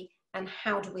agree, and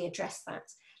how do we address that?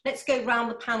 Let's go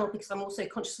round the panel, because I'm also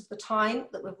conscious of the time,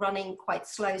 that we're running quite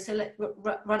slow, so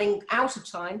we're running out of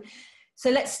time.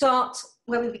 So let's start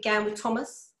where we began with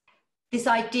Thomas. This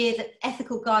idea that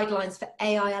ethical guidelines for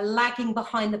AI are lagging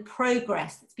behind the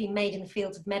progress that's been made in the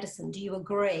field of medicine. Do you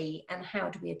agree, and how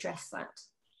do we address that?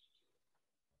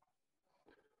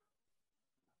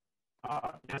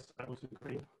 Yes, I would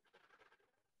agree.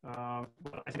 Well,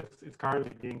 I think it's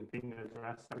currently being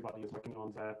addressed. Everybody is working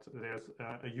on that. There's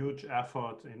a huge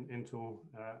effort into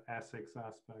ethics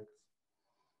aspects.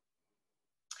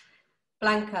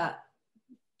 Blanca,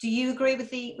 do you agree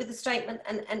with the statement,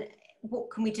 and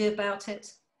what can we do about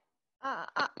it?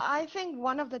 I think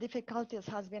one of the difficulties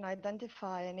has been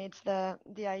identified, and it's the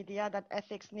idea that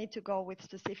ethics need to go with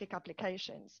specific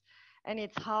applications, and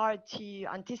it's hard to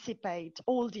anticipate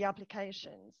all the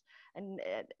applications and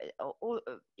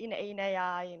in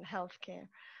AI, in healthcare.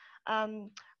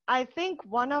 I think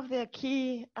one of the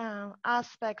key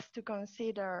aspects to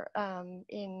consider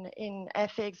in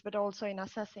ethics, but also in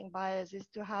assessing bias, is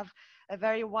to have a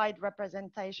very wide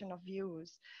representation of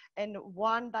views. And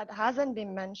one that hasn't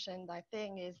been mentioned, I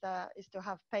think, is to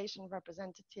have patient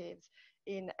representatives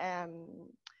in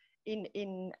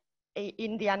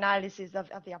the analysis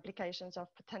of the applications of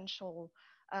potential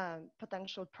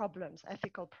problems,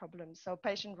 ethical problems. So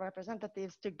patient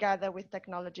representatives together with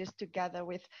technologists, together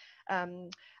with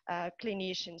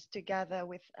clinicians, together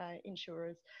with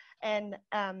insurers. And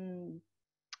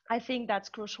I think that's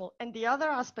crucial. And the other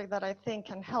aspect that I think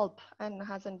can help and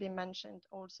hasn't been mentioned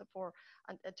also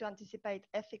to anticipate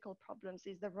ethical problems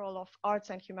is the role of arts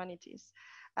and humanities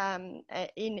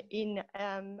in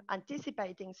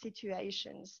anticipating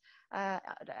situations,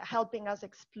 helping us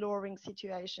exploring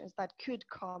situations that could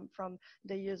come from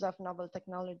the use of novel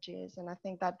technologies. And I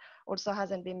think that also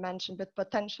hasn't been mentioned, but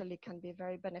potentially can be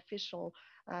very beneficial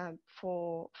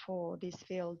for this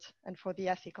field and for the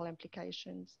ethical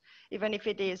implications. Even if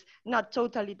it is not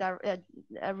totally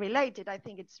related, I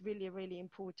think it's really, really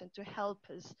important to help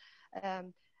us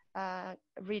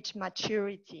reach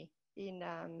maturity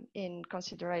in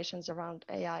considerations around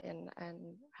AI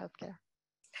and healthcare.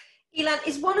 Elan,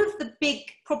 is one of the big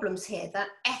problems here that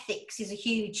ethics is a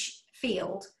huge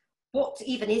field? What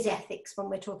even is ethics when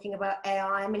we're talking about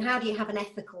AI? I mean, how do you have an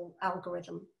ethical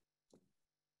algorithm?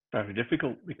 Very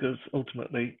difficult, because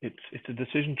ultimately it's a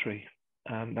decision tree,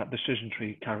 and that decision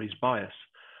tree carries bias.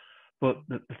 But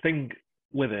the thing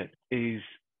with it is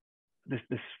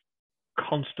this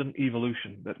constant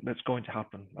evolution that's going to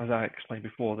happen. As I explained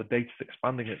before, the data's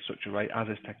expanding at such a rate, as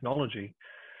is technology,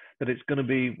 that it's going to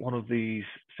be one of these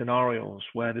scenarios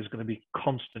where there's going to be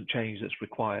constant change that's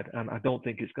required. And I don't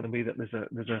think it's going to be that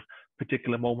there's a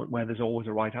particular moment where there's always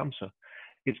a right answer.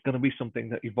 It's going to be something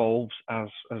that evolves as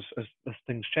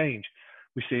things change.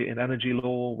 We see it in energy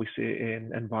law, we see it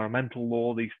in environmental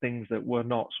law. These things that were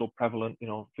not so prevalent,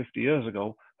 50 years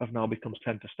ago have now become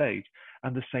center stage.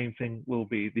 And the same thing will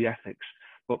be the ethics.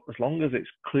 But as long as it's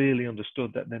clearly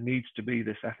understood that there needs to be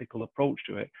this ethical approach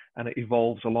to it, and it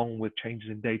evolves along with changes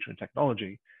in data and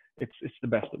technology, it's the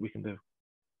best that we can do.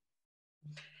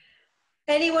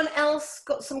 Anyone else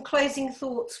got some closing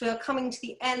thoughts? We are coming to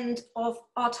the end of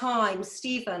our time.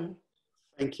 Stephen.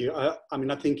 Thank you. I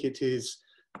mean, I think it is,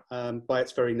 by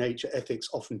its very nature, ethics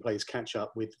often plays catch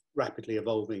up with rapidly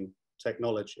evolving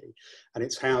technology. And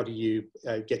it's how do you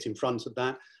get in front of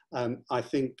that? I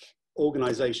think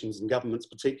organizations and governments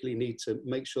particularly need to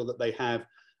make sure that they have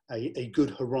a good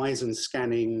horizon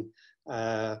scanning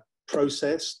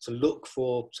process to look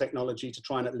for technology, to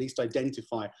try and at least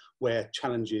identify where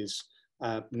challenges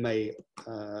may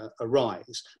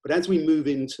arise. But as we move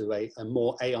into a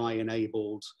more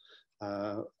AI-enabled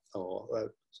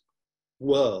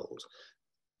world,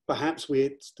 perhaps where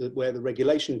the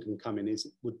regulation can come in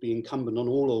would be incumbent on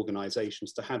all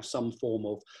organizations to have some form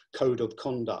of code of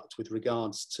conduct with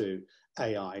regards to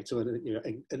AI, to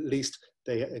at least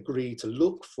they agree to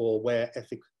look for where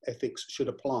ethics should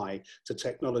apply to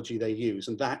technology they use.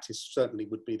 And that is certainly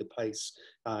would be the place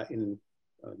in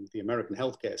the American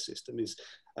healthcare system, is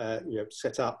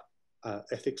set up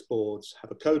ethics boards,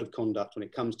 have a code of conduct when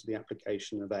it comes to the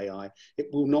application of AI. It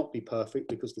will not be perfect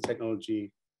because the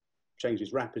technology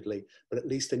changes rapidly, but at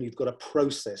least then you've got a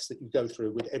process that you go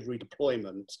through with every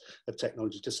deployment of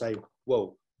technology to say,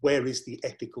 well, where is the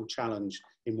ethical challenge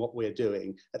in what we're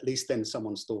doing? At least then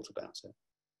someone's thought about it.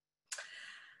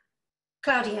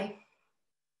 Claudio,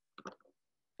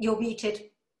 you're muted.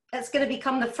 That's going to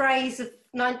become the phrase of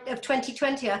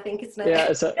 2020, I think, isn't it?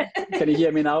 Yeah, so can you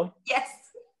hear me now? Yes.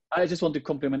 I just want to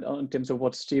compliment in terms of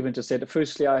what Stephen just said.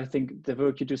 Firstly, I think the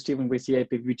work you do, Stephen, with the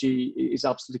APVG is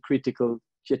absolutely critical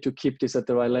here to keep this at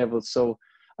the right level. So,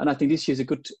 and I think this is a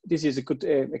good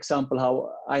example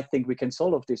how I think we can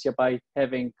solve this here by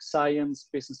having science,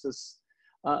 businesses,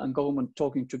 and government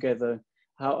talking together,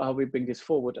 how we bring this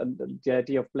forward. And the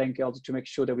idea of Blanca also to make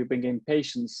sure that we bring in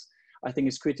patients, I think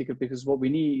is critical, because what we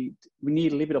need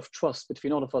a little bit of trust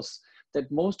between all of us, that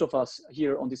most of us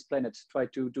here on this planet try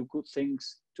to do good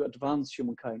things to advance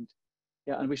humankind.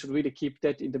 Yeah, and we should really keep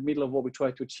that in the middle of what we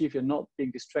try to achieve and not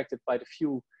being distracted by the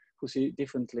few who see it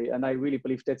differently. And I really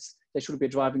believe there should be a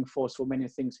driving force for many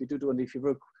things we do. And if we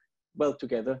work well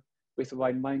together with the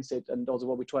right mindset and also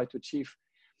what we try to achieve,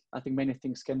 I think many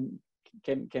things can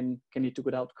lead to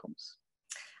good outcomes.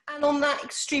 And on that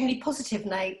extremely positive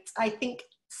note, I think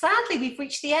sadly, we've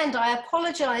reached the end. I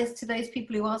apologise to those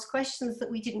people who asked questions that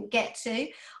we didn't get to.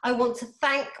 I want to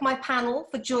thank my panel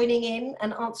for joining in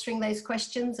and answering those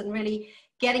questions and really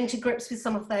getting to grips with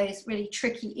some of those really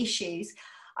tricky issues.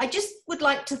 I just would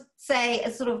like to say,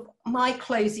 as sort of my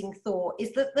closing thought,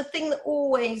 is that the thing that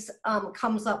always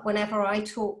comes up whenever I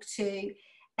talk to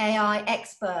AI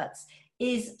experts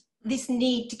is this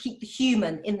need to keep the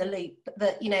human in the loop.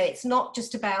 That, it's not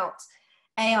just about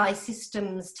AI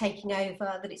systems taking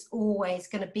over, that it's always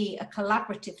going to be a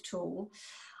collaborative tool.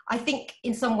 I think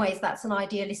in some ways that's an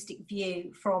idealistic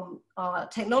view from our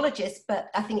technologists, but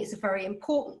I think it's a very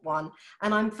important one.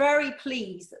 And I'm very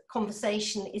pleased that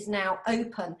conversation is now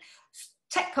open.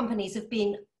 Tech companies have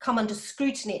come under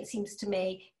scrutiny, it seems to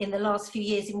me, in the last few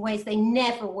years in ways they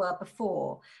never were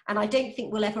before. And I don't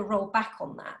think we'll ever roll back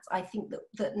on that. I think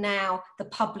that now the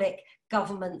public,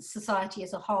 government, society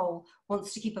as a whole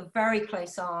wants to keep a very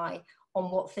close eye on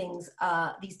what things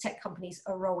these tech companies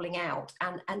are rolling out,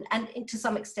 and to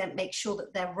some extent make sure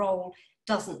that their role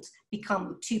doesn't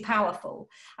become too powerful.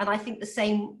 And I think the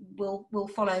same will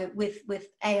follow with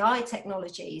AI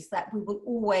technologies, that we will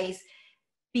always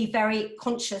be very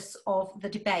conscious of the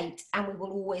debate and we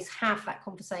will always have that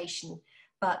conversation,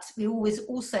 but we always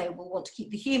also will want to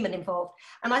keep the human involved.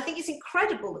 And I think it's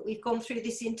incredible that we've gone through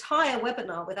this entire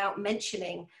webinar without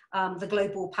mentioning the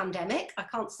global pandemic. I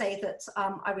can't say that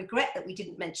I regret that we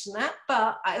didn't mention that,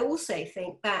 but I also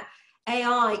think that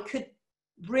AI could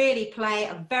really play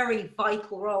a very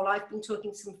vital role. I've been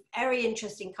talking to some very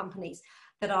interesting companies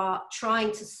that are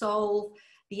trying to solve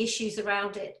the issues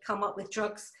around it, come up with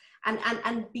drugs,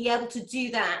 and be able to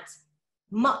do that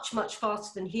much, much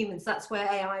faster than humans. That's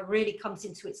where AI really comes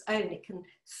into its own. It can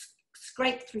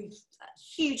scrape through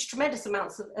huge, tremendous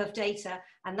amounts of data.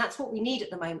 And that's what we need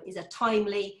at the moment, is a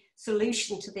timely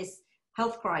solution to this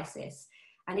health crisis.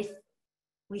 And if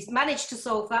we manage to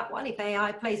solve that one, if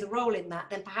AI plays a role in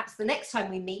that, then perhaps the next time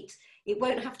we meet, it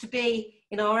won't have to be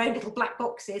in our own little black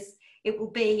boxes. It will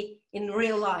be in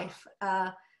real life.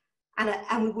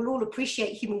 And we will all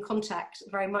appreciate human contact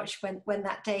very much when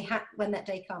that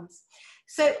day comes.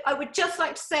 So I would just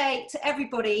like to say to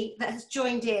everybody that has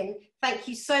joined in, thank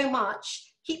you so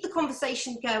much. Keep the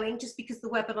conversation going. Just because the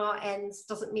webinar ends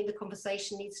doesn't mean the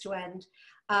conversation needs to end.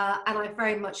 And I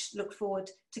very much look forward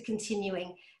to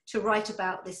continuing to write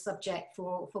about this subject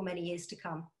for many years to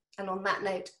come. And on that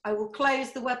note, I will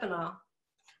close the webinar.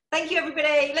 Thank you,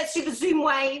 everybody. Let's do the Zoom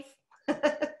wave.